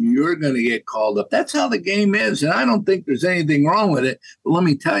team, you're going to get called up. That's how the game is, and I don't think there's anything wrong with it. But let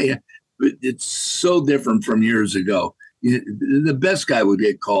me tell you, it's so different from years ago. The best guy would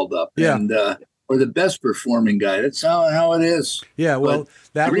get called up, or the best performing guy. That's how it is. Yeah, well,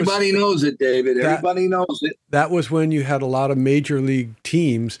 everybody knows it, David. Everybody knows it. That was when you had a lot of major league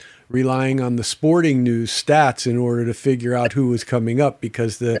teams relying on the sporting news stats in order to figure out who was coming up,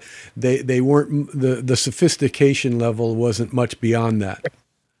 because they weren't the sophistication level wasn't much beyond that.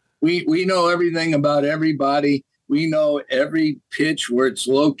 We know everything about everybody. We know every pitch, where it's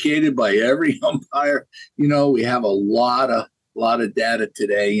located by every umpire. You know, we have a lot of data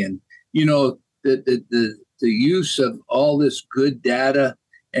today, and you know the use of all this good data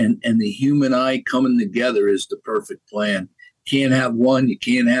and the human eye coming together is the perfect plan. Can't have one, you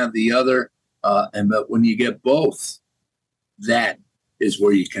can't have the other, but when you get both, that is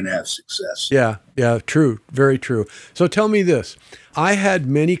where you can have success. Yeah, true, very true. So tell me this. I had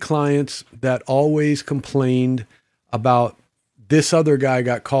many clients that always complained about this other guy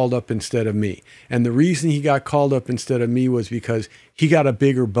got called up instead of me. And the reason he got called up instead of me was because he got a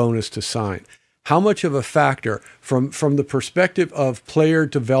bigger bonus to sign. How much of a factor from the perspective of player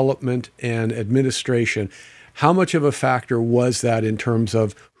development and administration, how much of a factor was that in terms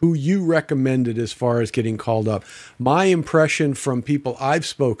of who you recommended as far as getting called up? My impression from people I've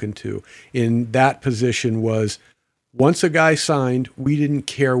spoken to in that position was, once a guy signed, we didn't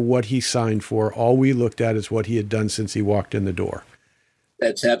care what he signed for. All we looked at is what he had done since he walked in the door.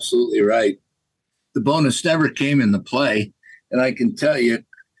 That's absolutely right. The bonus never came into play. And I can tell you,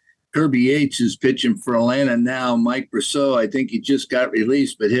 Kirby Yates is pitching for Atlanta now. Mike Brosseau, I think he just got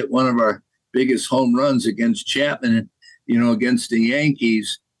released, but hit one of our biggest home runs against Chapman, against the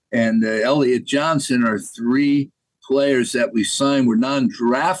Yankees. And Elliott Johnson are three players that we signed, were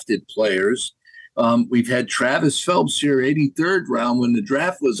non-drafted players. We've had Travis Phelps here, 83rd round, when the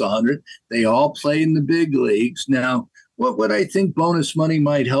draft was 100. They all played in the big leagues. Now, what I think bonus money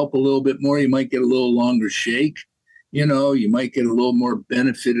might help a little bit more, you might get a little longer shake. You might get a little more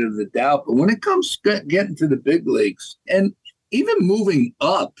benefit of the doubt. But when it comes to getting to the big leagues and even moving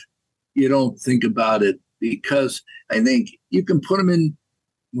up, you don't think about it, because I think you can put them in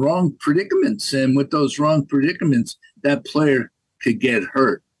wrong predicaments. And with those wrong predicaments, that player could get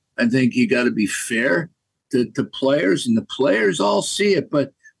hurt. I think you got to be fair to players, and the players all see it.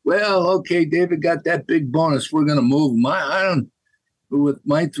 But, well, okay, David got that big bonus, we're going to move him. With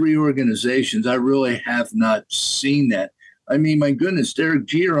my three organizations, I really have not seen that. I mean, my goodness, Derek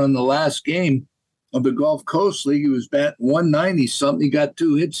Jeter on the last game of the Gulf Coast League, he was batting 190 something. He got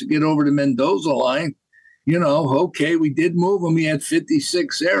 2 hits to get over the Mendoza line. Okay, we did move him. He had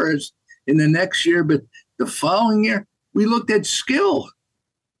 56 errors in the next year, but the following year, we looked at skill.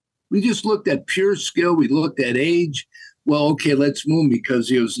 We just looked at pure skill. We looked at age. Well, okay, let's move him because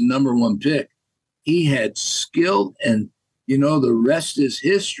he was the number 1 pick. He had skill, and the rest is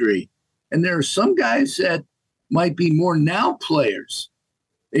history. And there are some guys that might be more now players.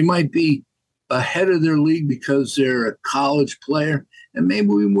 They might be ahead of their league because they're a college player, and maybe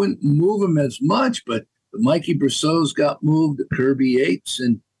we wouldn't move them as much, but the Mikey Brosseaus got moved, the Kirby Yates,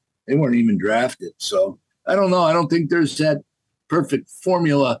 and they weren't even drafted. So I don't know. I don't think there's that perfect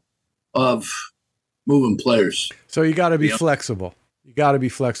formula of moving players. So you got to be flexible. You got to be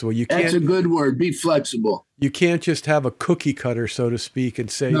flexible. You can't. That's a good word. Be flexible. You can't just have a cookie cutter, so to speak,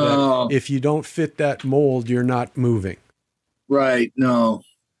 and say that if you don't fit that mold, you're not moving. Right. No,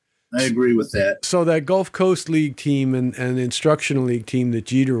 I agree with that. So that Gulf Coast League team and Instructional League team that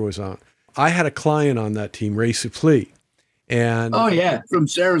Jeter was on, I had a client on that team, Ray Suplee. And oh, yeah, from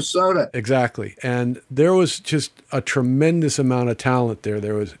Sarasota. Exactly. And there was just a tremendous amount of talent there.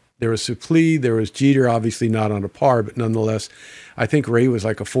 There was Suplee, there was Jeter, obviously not on a par, but nonetheless, I think Ray was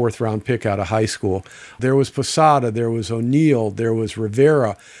like a 4th-round pick out of high school. There was Posada, there was O'Neill, there was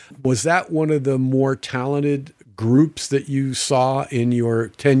Rivera. Was that one of the more talented groups that you saw in your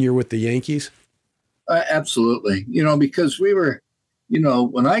tenure with the Yankees? Absolutely. Because we were,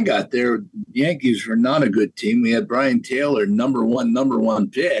 when I got there, the Yankees were not a good team. We had Brian Taylor, number one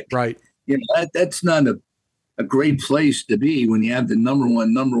pick. Right. That's not a great place to be when you have the number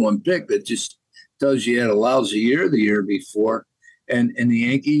one pick. That just tells you had a lousy year the year before. And the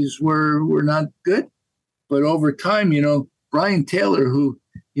Yankees were not good. But over time, Brian Taylor, who,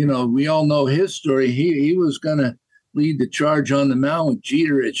 we all know his story, he was going to lead the charge on the mound with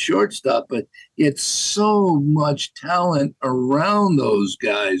Jeter at shortstop, but it's so much talent around those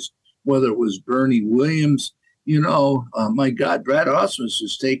guys, whether it was Bernie Williams, my God, Brad Ausmus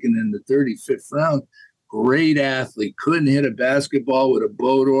was taken in the 35th round. Great athlete, couldn't hit a basketball with a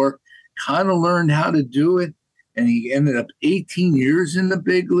Bodor, kind of learned how to do it, and he ended up 18 years in the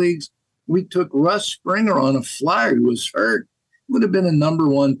big leagues. We took Russ Springer on a flyer. He was hurt. Would have been a number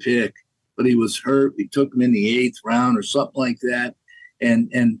 1 pick, but he was hurt. We took him in the 8th round or something like that.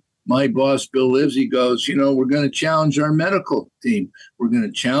 And my boss, Bill Livesey, goes, we're going to challenge our medical team. We're going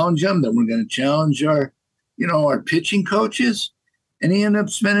to challenge them. Then we're going to challenge our pitching coaches. And he ended up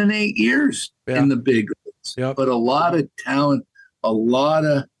spending 8 years in the big leagues. Yep. But a lot of talent, a lot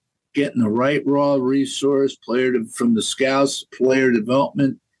of getting the right raw resource, from the scouts, player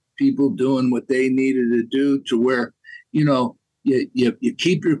development, people doing what they needed to do to where, you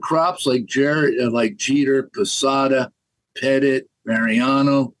keep your crops like Jeter, Posada, Pettit,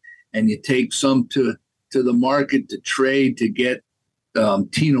 Mariano, and you take some to the market to trade to get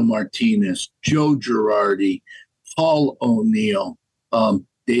Tino Martinez, Joe Girardi, Paul O'Neill,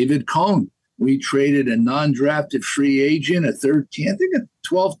 David Cohn. We traded a non-drafted free agent, a 12-13,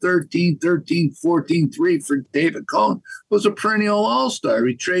 13-14-3 for David Cohn. Was a perennial all-star.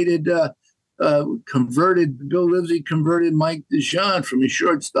 We traded Bill Livesey converted Mike DeJean from a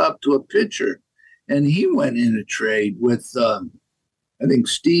shortstop to a pitcher. And he went in a trade with, I think,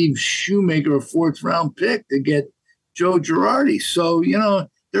 Steve Shoemaker, a 4th-round pick to get Joe Girardi. So,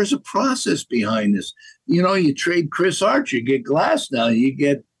 there's a process behind this. You trade Chris Archer, you get Glasnow, you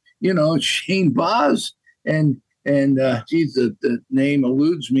get, Shane Baz. And the name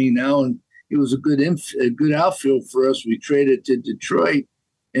eludes me now. And he was a good outfield for us. We traded to Detroit.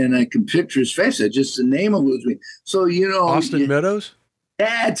 And I can picture his face. Just the name eludes me. So, Austin Meadows?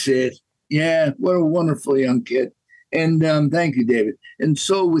 That's it. Yeah, what a wonderful young kid. And thank you, David. And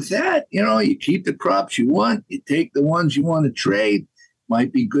so with that, you keep the crops you want. You take the ones you want to trade.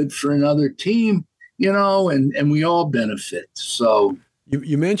 Might be good for another team, and we all benefit. So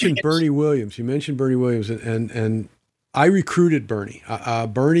you mentioned Bernie Williams. And I recruited Bernie.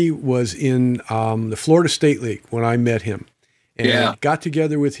 Bernie was in the Florida State League when I met him. And got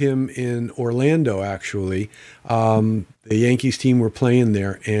together with him in Orlando, actually. The Yankees team were playing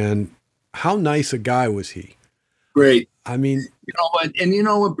there. And how nice a guy was he? Great. I mean,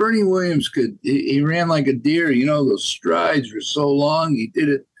 what Bernie Williams he ran like a deer. Those strides were so long. He did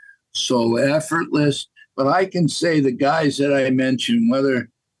it so effortless. But I can say the guys that I mentioned, whether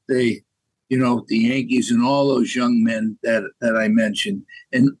they, the Yankees and all those young men that I mentioned,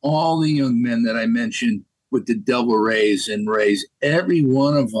 and all the young men that I mentioned with the Devil Rays and Rays, every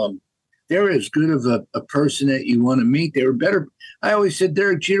one of them, they're as good of a person that you want to meet. They were better. I always said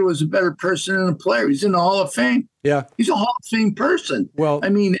Derek Jeter was a better person than a player. He's in the Hall of Fame. Yeah. He's a Hall of Fame person. Well, I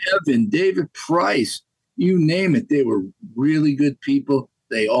mean, Evan, David Price, you name it. They were really good people.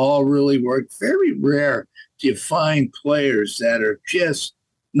 They all really worked. Very rare do you find players that are just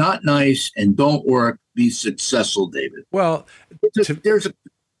not nice and don't work, be successful, David. Well, there's a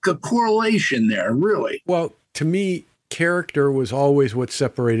correlation there, really. Well, to me, character was always what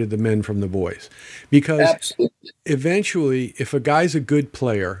separated the men from the boys. Because Absolutely. Eventually, if a guy's a good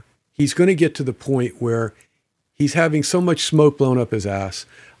player, he's going to get to the point where he's having so much smoke blown up his ass.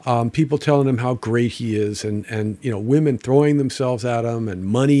 People telling him how great he is, and women throwing themselves at him, and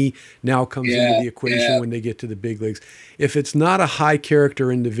money now comes into the equation when they get to the big leagues. If it's not a high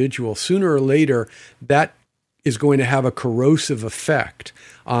character individual, sooner or later that is going to have a corrosive effect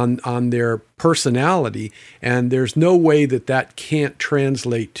on their personality, and there's no way that can't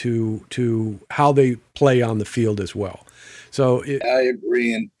translate to how they play on the field as well. So I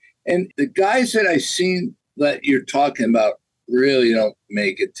agree, and the guys that I've seen that you're talking about really don't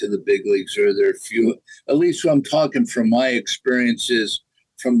make it to the big leagues, or there are few, at least when I'm talking from my experiences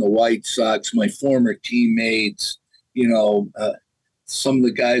from the White Sox, my former teammates, some of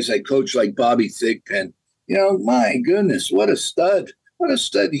the guys I coached, like Bobby Thigpen, my goodness, what a stud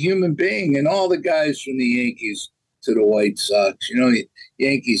human being. And all the guys from the Yankees to the White Sox,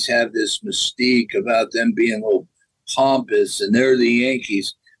 Yankees have this mystique about them being a little pompous, and they're the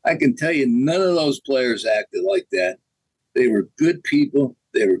Yankees. I can tell you none of those players acted like that. They were good people.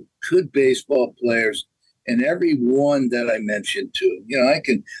 They were good baseball players. And every one that I mentioned to,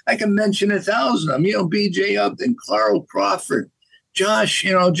 I can mention 1,000 of them, B.J. Upton, Carl Crawford, Josh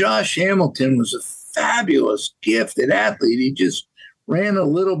Hamilton was a fabulous, gifted athlete. He just ran a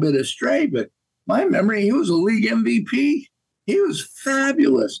little bit astray, but my memory, he was a league MVP. He was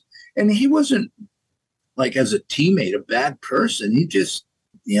fabulous. And he wasn't, like, as a teammate, a bad person. He just,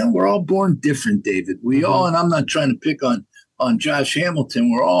 we're all born different, David. We all, and I'm not trying to pick on Josh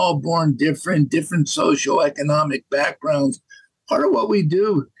Hamilton. We're all born different socioeconomic backgrounds. Part of what we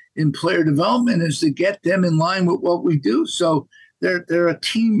do in player development is to get them in line with what we do. So they're a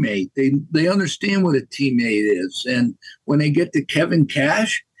teammate. They understand what a teammate is. And when they get to Kevin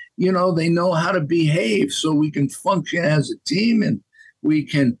Cash, they know how to behave so we can function as a team, and we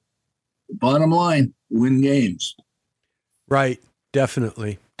can, bottom line, win games. Right.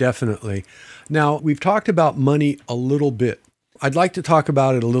 Definitely. Now, we've talked about money a little bit. I'd like to talk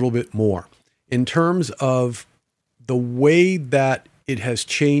about it a little bit more in terms of the way that it has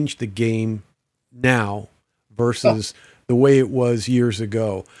changed the game now versus the way it was years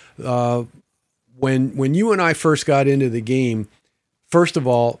ago. When you and I first got into the game, first of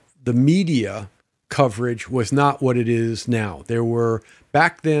all, the media coverage was not what it is now. There were,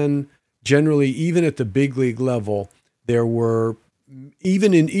 back then, generally, even at the big league level, there were,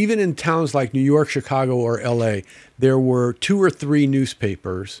 even in towns like New York, Chicago, or LA, there were 2 or 3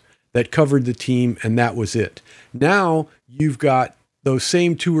 newspapers that covered the team, and that was it. Now you've got those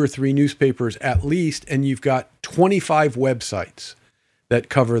same 2 or 3 newspapers at least, and you've got 25 websites that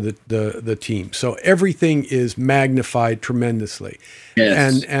cover the team. So everything is magnified tremendously.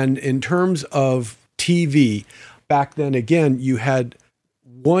 Yes. And in terms of TV, back then, again, you had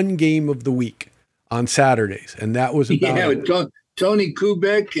one game of the week on Saturdays, and that was about Tony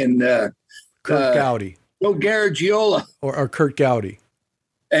Kubek and Kurt Gowdy. No, Garagiola. Or Kurt Gowdy.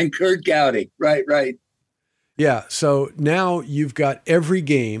 And Kurt Gowdy. Right. Yeah. So now you've got every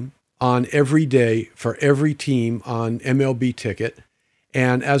game on every day for every team on MLB Ticket.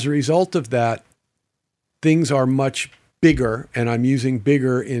 And as a result of that, things are much bigger, and I'm using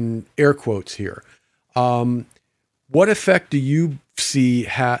bigger in air quotes here. What effect do you see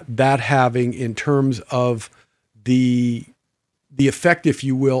that having in terms of the effect, if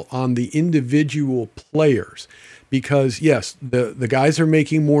you will, on the individual players? Because yes, the guys are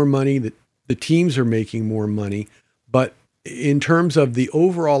making more money, the teams are making more money, but in terms of the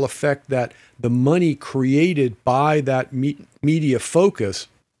overall effect that the money created by that media focus,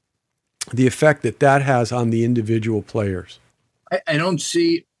 the effect that has on the individual players. I don't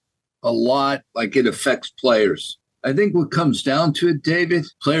see a lot like it affects players. I think what comes down to it, David,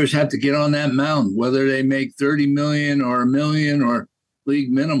 players have to get on that mound, whether they make 30 million or $1 million or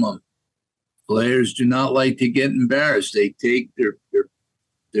league minimum. Players do not like to get embarrassed. They take their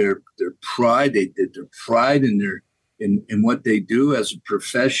pride, their pride in what they do as a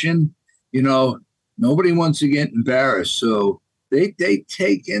profession. Nobody wants to get embarrassed. So they take,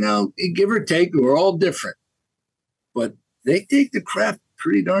 give or take, we're all different. But they take the craft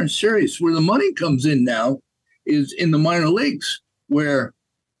pretty darn serious. Where the money comes in now is in the minor leagues, where,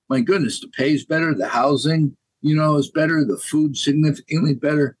 my goodness, the pay's better, the housing, is better, the food significantly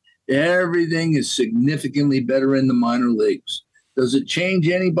better. Everything is significantly better in the minor leagues. Does it change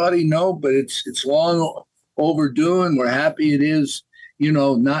anybody? No, but it's long overdue, and we're happy it is,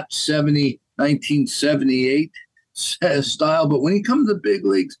 not 1978 style. But when you come to the big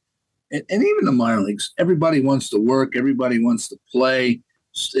leagues and even the minor leagues, everybody wants to work, everybody wants to play,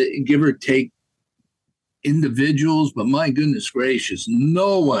 give or take individuals. But my goodness gracious,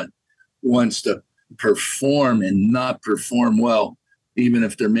 no one wants to perform and not perform well. even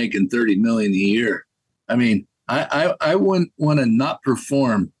if they're making 30 million a year. I mean, I wouldn't want to not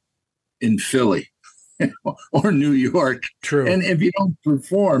perform in Philly or New York. True. And if you don't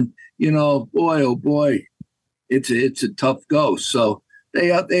perform, boy, oh boy, it's a tough go. So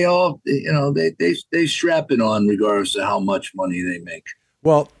they all, they strap it on regardless of how much money they make.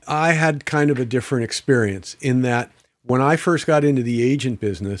 Well, I had kind of a different experience in that when I first got into the agent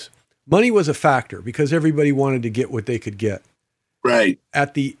business, money was a factor because everybody wanted to get what they could get. Right.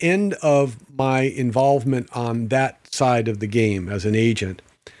 At the end of my involvement on that side of the game as an agent,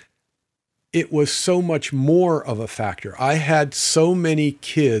 it was so much more of a factor. I had so many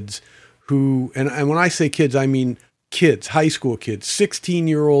kids who, and when I say kids, I mean kids, high school kids,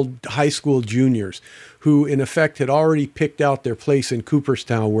 16-year-old high school juniors who in effect had already picked out their place in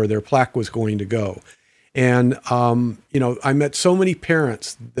Cooperstown where their plaque was going to go. And, I met so many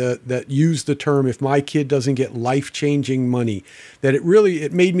parents that used the term, if my kid doesn't get life-changing money, that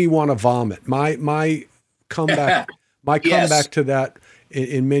it made me want to vomit. My comeback, Yes. to that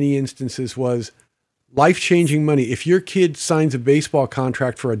in many instances was life-changing money. If your kid signs a baseball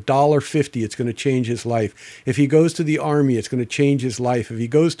contract for $1.50, it's going to change his life. If he goes to the Army, it's going to change his life. If he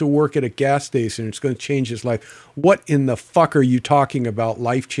goes to work at a gas station, it's going to change his life. What in the fuck are you talking about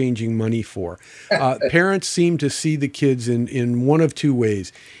life-changing money for? Parents seem to see the kids in one of two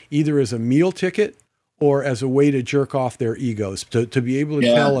ways, either as a meal ticket or as a way to jerk off their egos, to be able to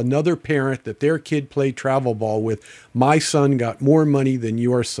tell another parent that their kid played travel ball with, my son got more money than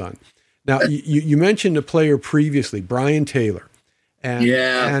your son. Now, you mentioned a player previously, Brian Taylor.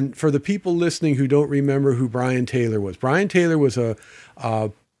 And for the people listening who don't remember who Brian Taylor was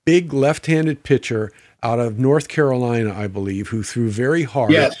a big left-handed pitcher out of North Carolina, I believe, who threw very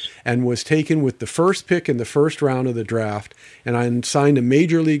hard and was taken with the first pick in the first round of the draft and signed a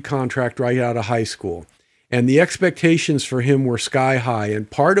major league contract right out of high school. And the expectations for him were sky high. And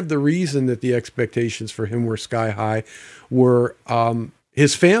part of the reason that the expectations for him were sky high were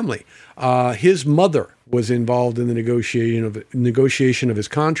his family. His mother was involved in the negotiation of his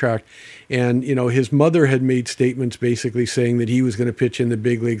contract. And, his mother had made statements basically saying that he was going to pitch in the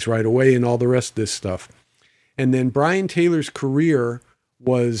big leagues right away and all the rest of this stuff. And then Brian Taylor's career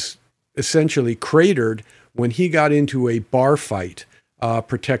was essentially cratered when he got into a bar fight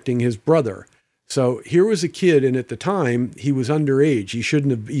protecting his brother. So here was a kid, and at the time, he was underage. He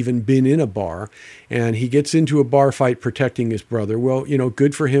shouldn't have even been in a bar, and he gets into a bar fight protecting his brother. Well,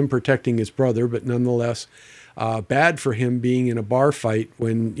 good for him protecting his brother, but nonetheless, bad for him being in a bar fight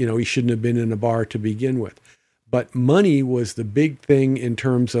when, he shouldn't have been in a bar to begin with. But money was the big thing in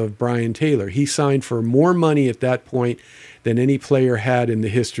terms of Brian Taylor. He signed for more money at that point than any player had in the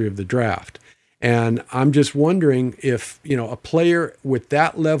history of the draft. And I'm just wondering if, a player with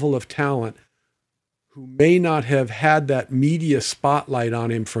that level of talent who may not have had that media spotlight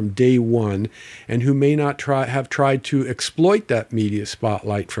on him from day one, and who may not have tried to exploit that media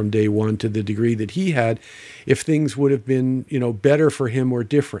spotlight from day one to the degree that he had, if things would have been, better for him or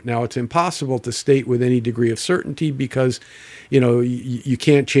different. Now, it's impossible to state with any degree of certainty because, you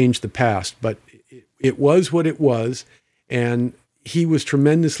can't change the past, but it was what it was, and he was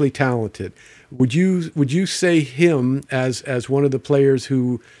tremendously talented. Would you say him as one of the players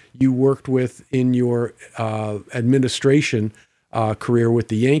who you worked with in your administration career with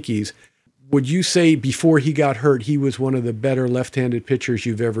the Yankees? Would you say before he got hurt, he was one of the better left-handed pitchers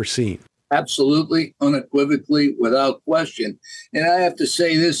you've ever seen? Absolutely, unequivocally, without question. And I have to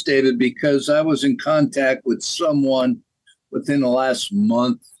say this, David, because I was in contact with someone within the last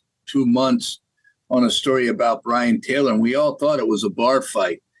month, 2 months, on a story about Brian Taylor, and we all thought it was a bar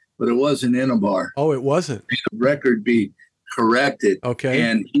fight, but it wasn't in a bar. Oh, it wasn't. The record be corrected. Okay.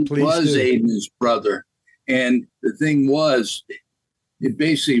 And he was Aiden's brother. And the thing was, it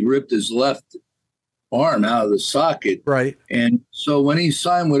basically ripped his left arm out of the socket. Right. And so when he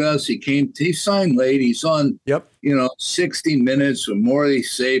signed with us, he signed late. He's on, 60 Minutes with Morley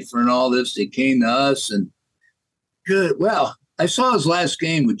Safer and all this. He came to us and good. Well, I saw his last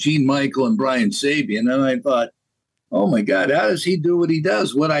game with Gene Michael and Brian Sabian, and I thought, oh my God, how does he do what he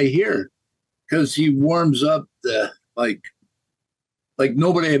does? What I hear, because he warms up like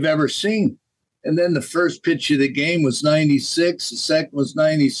nobody I've ever seen. And then the first pitch of the game was 96, the second was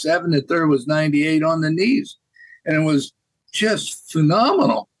 97, the third was 98 on the knees, and it was just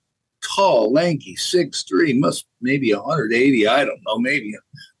phenomenal. Tall, lanky, 6'3", must maybe 180, I don't know, maybe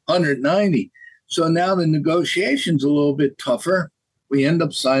 190. So now the negotiation's a little bit tougher. We end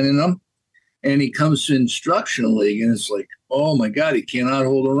up signing him, and he comes to instructional league, and it's like, oh my God, he cannot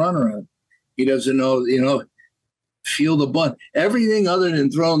hold a runner on. He doesn't know, field a bunt. Everything other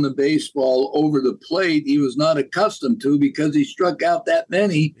than throwing the baseball over the plate, he was not accustomed to because he struck out that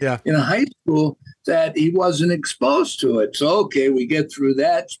many in high school that he wasn't exposed to it. So, okay, we get through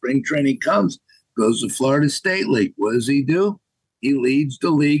that. Spring training comes, goes to Florida State League. What does he do? He leads the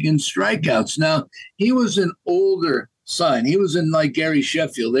league in strikeouts. Now, he was an older sign. He was in like Gary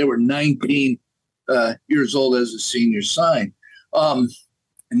Sheffield. They were 19 years old as a senior sign. And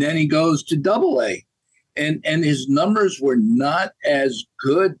then he goes to Double-A. And his numbers were not as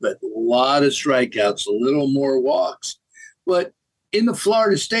good, but a lot of strikeouts, a little more walks. But in the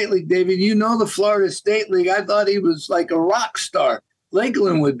Florida State League, David, you know the Florida State League, I thought he was like a rock star.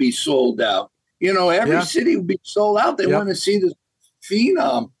 Lakeland would be sold out. You know, every city would be sold out. They want to see this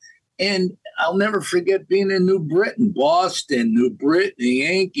phenom. And I'll never forget being in New Britain, Boston, New Britain, the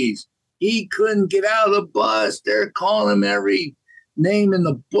Yankees. He couldn't get out of the bus. They're calling him every name in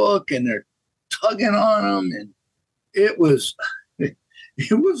the book, and they're tugging on him, and it was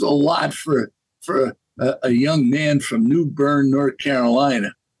a lot for a young man from New Bern, North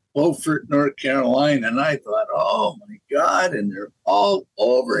Carolina, Beaufort, North Carolina. And I thought, oh my God, and they're all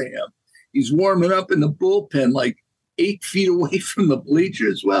over him. He's warming up in the bullpen like 8 feet away from the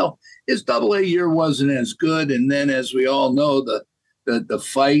bleachers. Well, his Double-A year wasn't as good, and then as we all know, the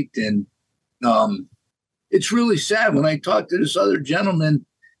fight, and it's really sad. When I talked to this other gentleman,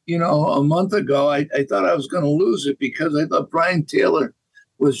 you know, a month ago, I thought I was going to lose it because I thought Brian Taylor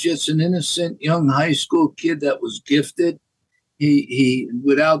was just an innocent young high school kid that was gifted. He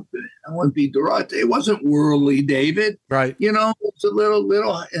without, I wouldn't be derogatory, it wasn't worldly, David. Right. You know, it's a little,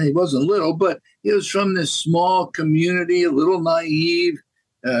 and he wasn't little, but he was from this small community, a little naive,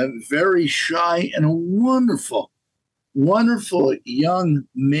 very shy, and a wonderful, wonderful young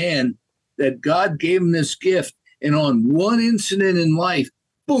man that God gave him this gift. And on one incident in life,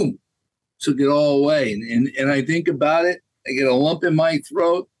 boom, took it all away. And I think about it, I get a lump in my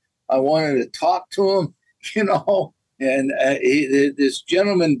throat. I wanted to talk to him, you know, and this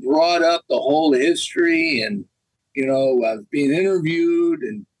gentleman brought up the whole history and, you know, being interviewed.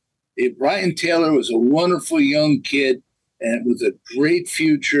 And Brian Taylor was a wonderful young kid and with a great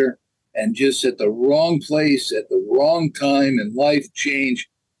future, and just at the wrong place at the wrong time, and life changed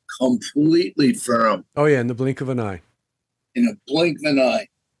completely for him. Oh, yeah, in the blink of an eye. In a blink of an eye.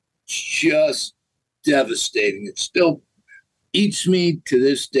 Just devastating. It still eats me to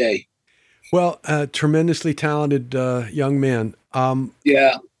this day. Well, tremendously talented young man.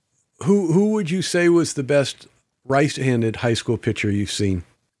 Yeah. Who would you say was the best right-handed high school pitcher you've seen?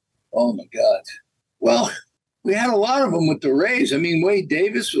 Oh, my God. Well, we had a lot of them with the Rays. I mean, Wade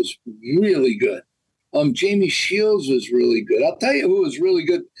Davis was really good. Jamie Shields was really good. I'll tell you who was really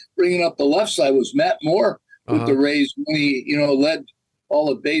good bringing up the left side was Matt Moore with the Rays when he, you know, led all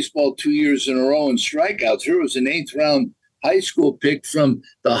of baseball 2 years in a row in strikeouts. Here was an 8th-round high school pick from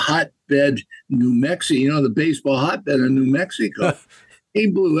the hotbed, New Mexico, you know, the baseball hotbed of New Mexico. He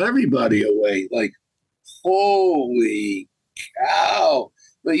blew everybody away. Like, holy cow.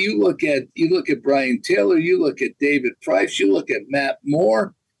 But you look at Brian Taylor, you look at David Price, you look at Matt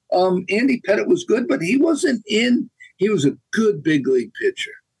Moore. Andy Pettit was good, but he wasn't in. He was a good big league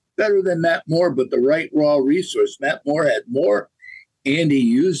pitcher, better than Matt Moore, but the right raw resource. Matt Moore had more. Andy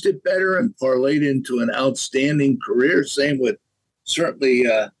used it better and parlayed into an outstanding career. Same with certainly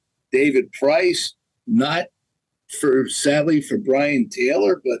David Price, not sadly for Brian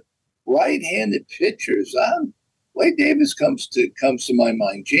Taylor, but right-handed pitchers. Wade Davis comes to my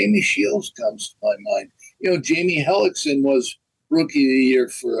mind. Jamie Shields comes to my mind. You know, Jamie Hellickson was Rookie of the Year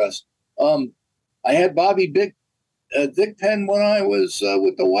for us. I had Bobby Dick Penn when I was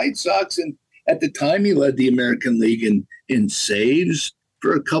with the White Sox, and at the time he led the American League in saves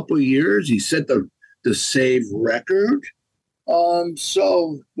for a couple of years. He set the save record.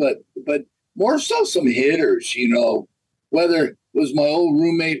 But more so some hitters, you know, whether it was my old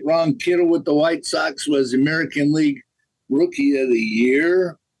roommate Ron Kittle with the White Sox was American League Rookie of the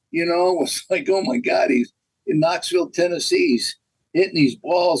Year, you know, it was like, oh my God, he's in Knoxville, Tennessee. He's hitting these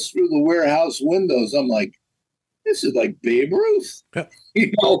balls through the warehouse windows. I'm like, this is like Babe Ruth.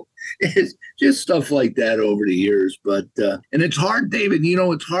 You know, it's just stuff like that over the years. But, and it's hard, David, you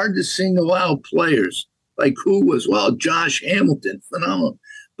know, it's hard to single out players. Like who was, well, Josh Hamilton, phenomenal.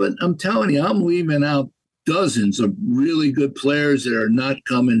 But I'm telling you, I'm leaving out dozens of really good players that are not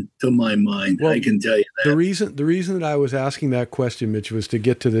coming to my mind. Well, I can tell you that. The reason that I was asking that question, Mitch, was to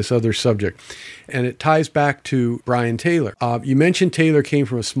get to this other subject. And it ties back to Brian Taylor. You mentioned Taylor came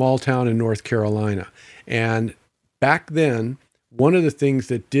from a small town in North Carolina. And back then, one of the things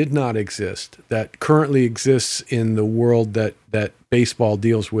that did not exist, that currently exists in the world that baseball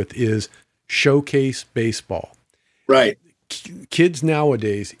deals with, is showcase baseball. Right. Kids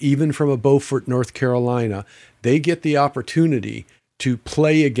nowadays, even from a Beaufort, North Carolina, they get the opportunity to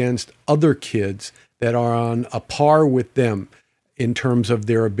play against other kids that are on a par with them in terms of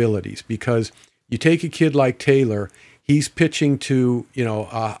their abilities. Because you take a kid like Taylor, he's pitching to,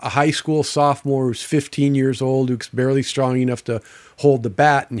 a high school sophomore who's 15 years old, who's barely strong enough to hold the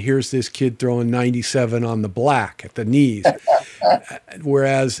bat. And here's this kid throwing 97 on the black at the knees.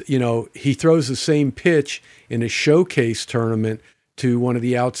 Whereas, he throws the same pitch in a showcase tournament to one of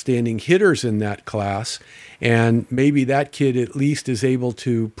the outstanding hitters in that class. And maybe that kid at least is able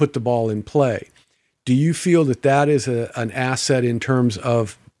to put the ball in play. Do you feel that that is an asset in terms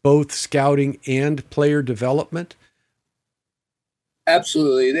of both scouting and player development?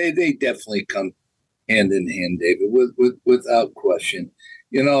 Absolutely. They definitely come hand in hand, David, without question.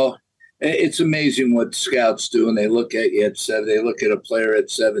 It's amazing what scouts do, and they look at you at 7. They look at a player at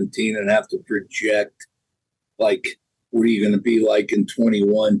 17 and have to project, like, what are you going to be like in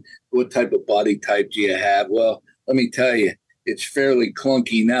 21? What type of body type do you have? Well, let me tell you, it's fairly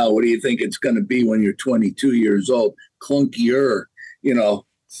clunky now. What do you think it's going to be when you're 22 years old? Clunkier,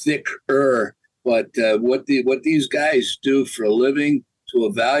 thicker. But what these guys do for a living to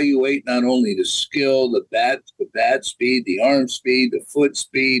evaluate not only the skill, the bat speed, the arm speed, the foot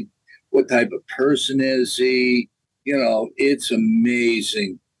speed, what type of person is he? It's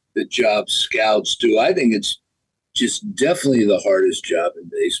amazing the job scouts do. I think it's just definitely the hardest job in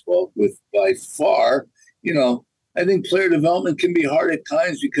baseball with by far. I think player development can be hard at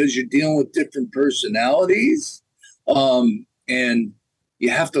times because you're dealing with different personalities. And you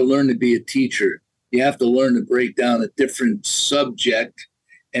have to learn to be a teacher. You have to learn to break down a different subject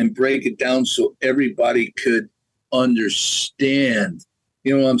and break it down so everybody could understand.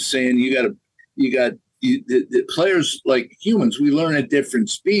 You know what I'm saying? The players, like humans, we learn at different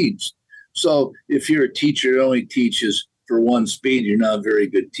speeds. So if you're a teacher that only teaches for one speed, you're not a very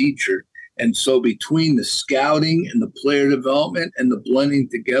good teacher. And so between the scouting and the player development and the blending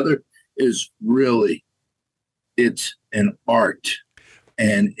together is really, it's an art,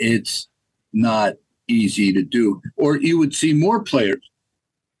 and it's not easy to do. Or you would see more players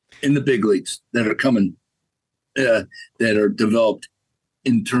in the big leagues that are coming, that are developed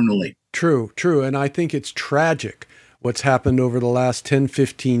internally. True. And I think it's tragic what's happened over the last 10,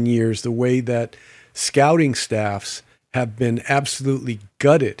 15 years, the way that scouting staffs have been absolutely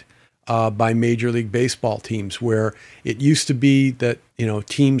gutted by Major League Baseball teams, where it used to be that,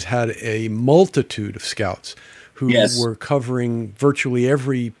 teams had a multitude of scouts who were covering virtually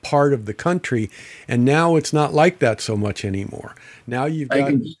every part of the country. And now it's not like that so much anymore. Now you've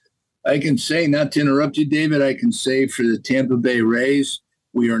got... I can say, not to interrupt you, David, I can say for the Tampa Bay Rays,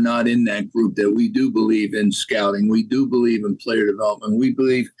 we are not in that group, that we do believe in scouting. We do believe in player development. We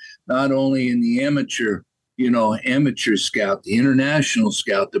believe not only in the amateur scout, the international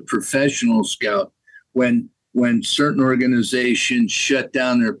scout, the professional scout. When certain organizations shut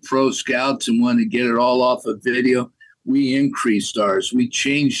down their pro scouts and wanted to get it all off of video, we increased ours. We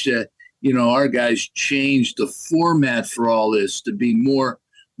changed our guys changed the format for all this to be more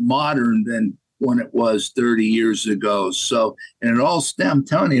modern than when it was 30 years ago. So, and it all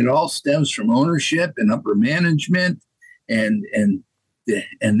stems from ownership and upper management and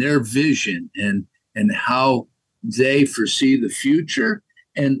their vision and how they foresee the future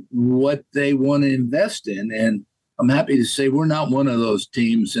and what they want to invest in. And I'm happy to say we're not one of those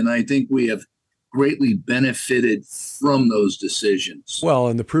teams. And I think we have greatly benefited from those decisions. Well,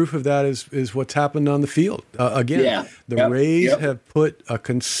 and the proof of that is what's happened on the field. The Rays have put a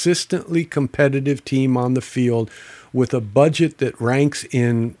consistently competitive team on the field with a budget that ranks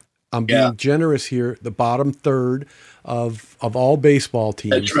in, I'm being generous here, the bottom third of all baseball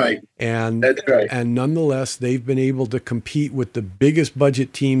teams. That's right. And nonetheless, they've been able to compete with the biggest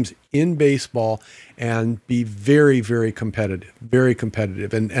budget teams in baseball and be very, very competitive, very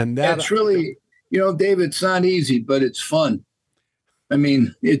competitive. And that's really... David, it's not easy, but it's fun. I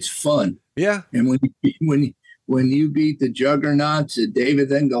mean, it's fun. Yeah. And when you beat the juggernauts,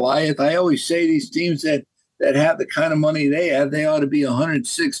 David and Goliath, I always say these teams that have the kind of money they have, they ought to be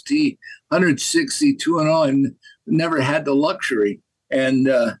 162 and all, and never had the luxury. And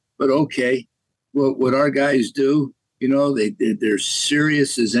but okay, what our guys do, they're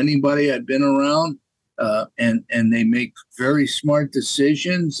serious as anybody I've been around, and they make very smart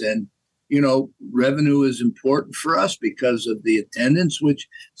decisions. And revenue is important for us because of the attendance, which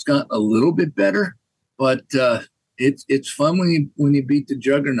has gotten a little bit better. But it's fun when you beat the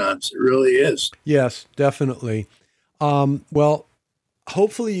juggernauts. It really is. Yes, definitely. Well,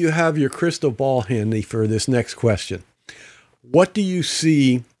 hopefully you have your crystal ball handy for this next question. What do you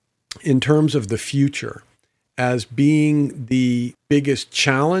see in terms of the future as being the biggest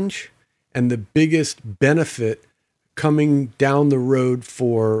challenge and the biggest benefit coming down the road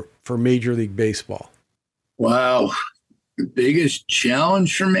for Major League Baseball? Wow. The biggest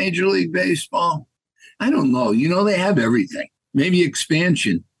challenge for Major League Baseball? I don't know. They have everything. Maybe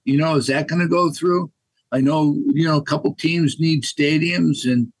expansion. Is that going to go through? I know, a couple teams need stadiums,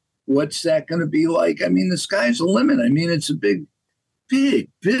 and what's that going to be like? I mean, the sky's the limit. I mean, it's a big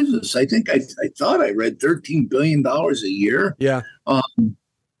business. I think I thought I read $13 billion a year. Yeah. I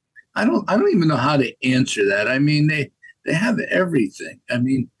don't even know how to answer that. I mean, they have everything. I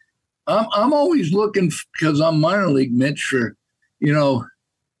mean, I'm always looking, because I'm minor league, Mitch, for,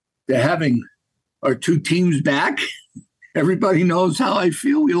 they're having our two teams back. Everybody knows how I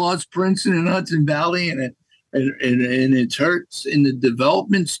feel. We lost Princeton and Hudson Valley, and it hurts in the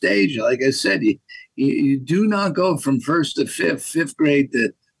development stage. Like I said, you do not go from first to fifth grade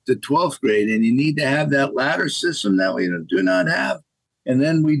to 12th grade, and you need to have that ladder system that we do not have. And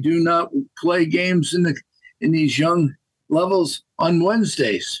then we do not play games in these young levels on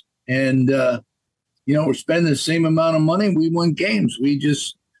Wednesdays. And, we're spending the same amount of money. We win games. We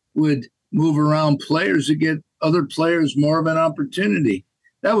just would move around players to get other players more of an opportunity.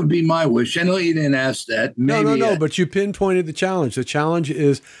 That would be my wish. I know you didn't ask that. Maybe No, but you pinpointed the challenge. The challenge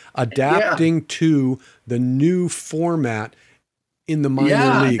is adapting to the new format in the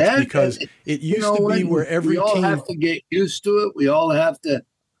minor leagues, because it used to be where every team... We all have to get used to it. We all have to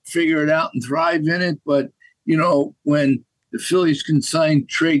figure it out and thrive in it. But, when the Phillies can sign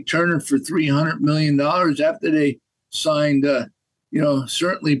Trey Turner for $300 million after they signed,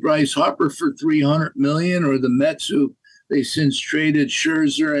 certainly Bryce Harper for $300 million, or the Mets, who they since traded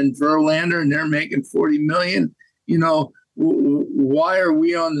Scherzer and Verlander, and they're making $40 million. Why are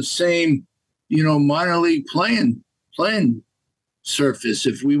we on the same, minor league playing surface?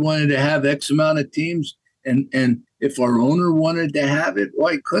 If we wanted to have X amount of teams, and if our owner wanted to have it,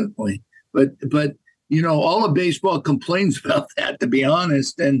 why couldn't we? But all of baseball complains about that, to be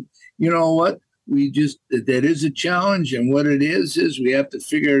honest. And you know what? That is a challenge, and what it is we have to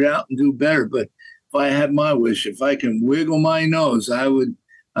figure it out and do better. But if I had my wish, if I can wiggle my nose, I would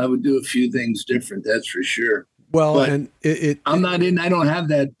do a few things different. That's for sure. Well, but and I'm not in. I don't have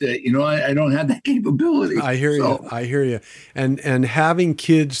that. I don't have that capability. I hear you. And having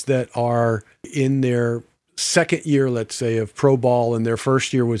kids that are in their second year, let's say, of pro ball, and their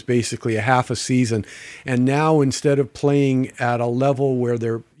first year was basically a half a season, and now instead of playing at a level where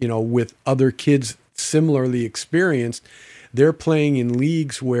they're with other kids similarly experienced, they're playing in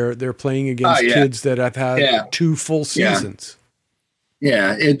leagues where they're playing against kids that have had 2 full seasons.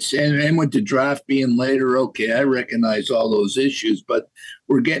 Yeah, it's and with the draft being later, okay, I recognize all those issues, but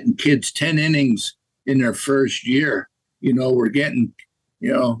we're getting kids 10 innings in their first year. We're getting,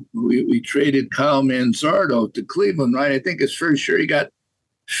 we traded Kyle Manzardo to Cleveland, right? I think his first year he got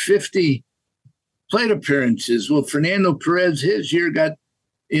 50 plate appearances. Well, Fernando Perez, his year got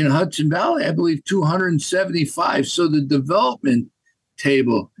in Hudson Valley, I believe, 275. So the development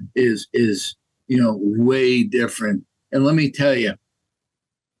table is way different. And let me tell you,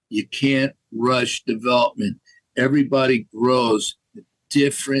 you can't rush development. Everybody grows at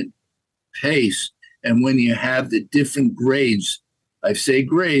different pace. And when you have the different grades, I say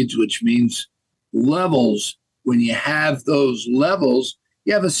grades, which means levels, when you have those levels,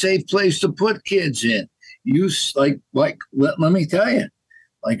 you have a safe place to put kids in. Let me tell you,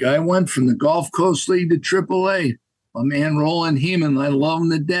 like I went from the Gulf Coast League to AAA. My man Roland Heeman, I love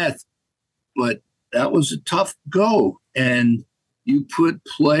him to death. But that was a tough go. And you put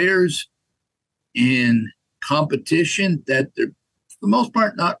players in competition that they're, for the most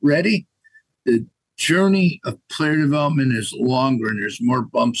part, not ready. The journey of player development is longer, and there's more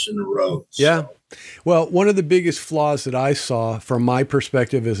bumps in the road. Yeah. Well, one of the biggest flaws that I saw from my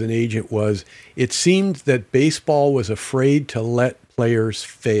perspective as an agent was it seemed that baseball was afraid to let players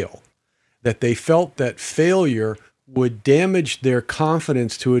fail, that they felt that failure would damage their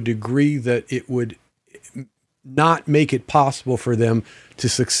confidence to a degree that it would not make it possible for them to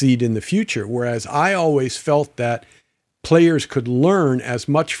succeed in the future. Whereas I always felt that players could learn as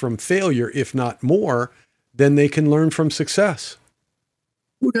much from failure, if not more, than they can learn from success.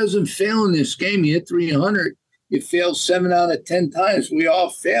 Who doesn't fail in this game? You hit 300, you fail 7 out of 10 times. We all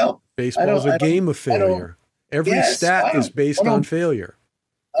fail. Baseball's a game of failure. Every stat is based on failure.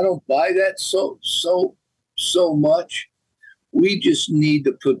 I don't buy that so much. We just need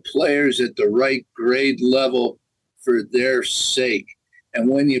to put players at the right grade level for their sake. And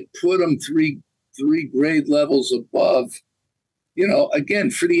when you put them three grade levels above,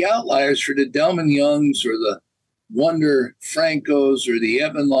 again, for the outliers, for the Delman Youngs or the Wonder Francos or the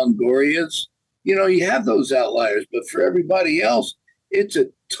Evan Longorias, you have those outliers, but for everybody else, it's a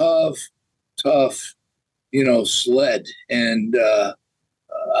tough, sled. And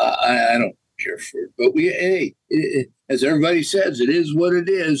I don't care for it. But as everybody says, it is what it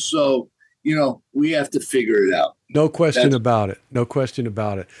is. So, we have to figure it out. No question about it. No question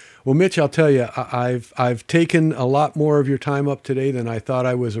about it. Well, Mitch, I'll tell you, I've taken a lot more of your time up today than I thought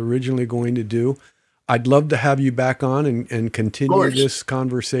I was originally going to do. I'd love to have you back on and continue this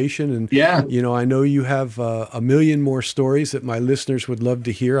conversation. And, I know you have a million more stories that my listeners would love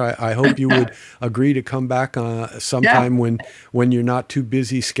to hear. I hope you would agree to come back sometime when you're not too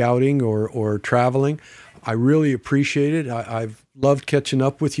busy scouting or traveling. I really appreciate it. I've loved catching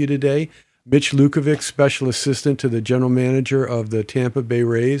up with you today. Mitch Lukevics, Special Assistant to the General Manager of the Tampa Bay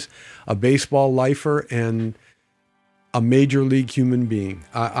Rays, a baseball lifer and a major league human being.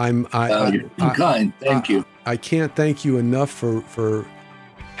 You're kind. Thank you. I can't thank you enough for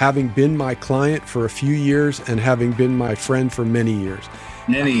having been my client for a few years and having been my friend for many years.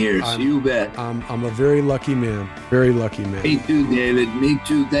 Many years, you bet. I'm a very lucky man. Very lucky man. Me too, David. Me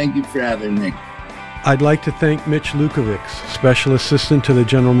too. Thank you for having me. I'd like to thank Mitch Lukevics, Special Assistant to the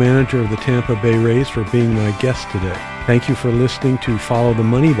General Manager of the Tampa Bay Rays, for being my guest today. Thank you for listening to Follow the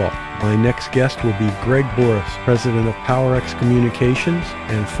Moneyball. My next guest will be Greg Boris, President of PowerX Communications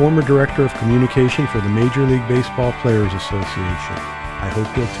and former Director of Communication for the Major League Baseball Players Association. I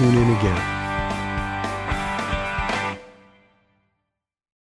hope you'll tune in again.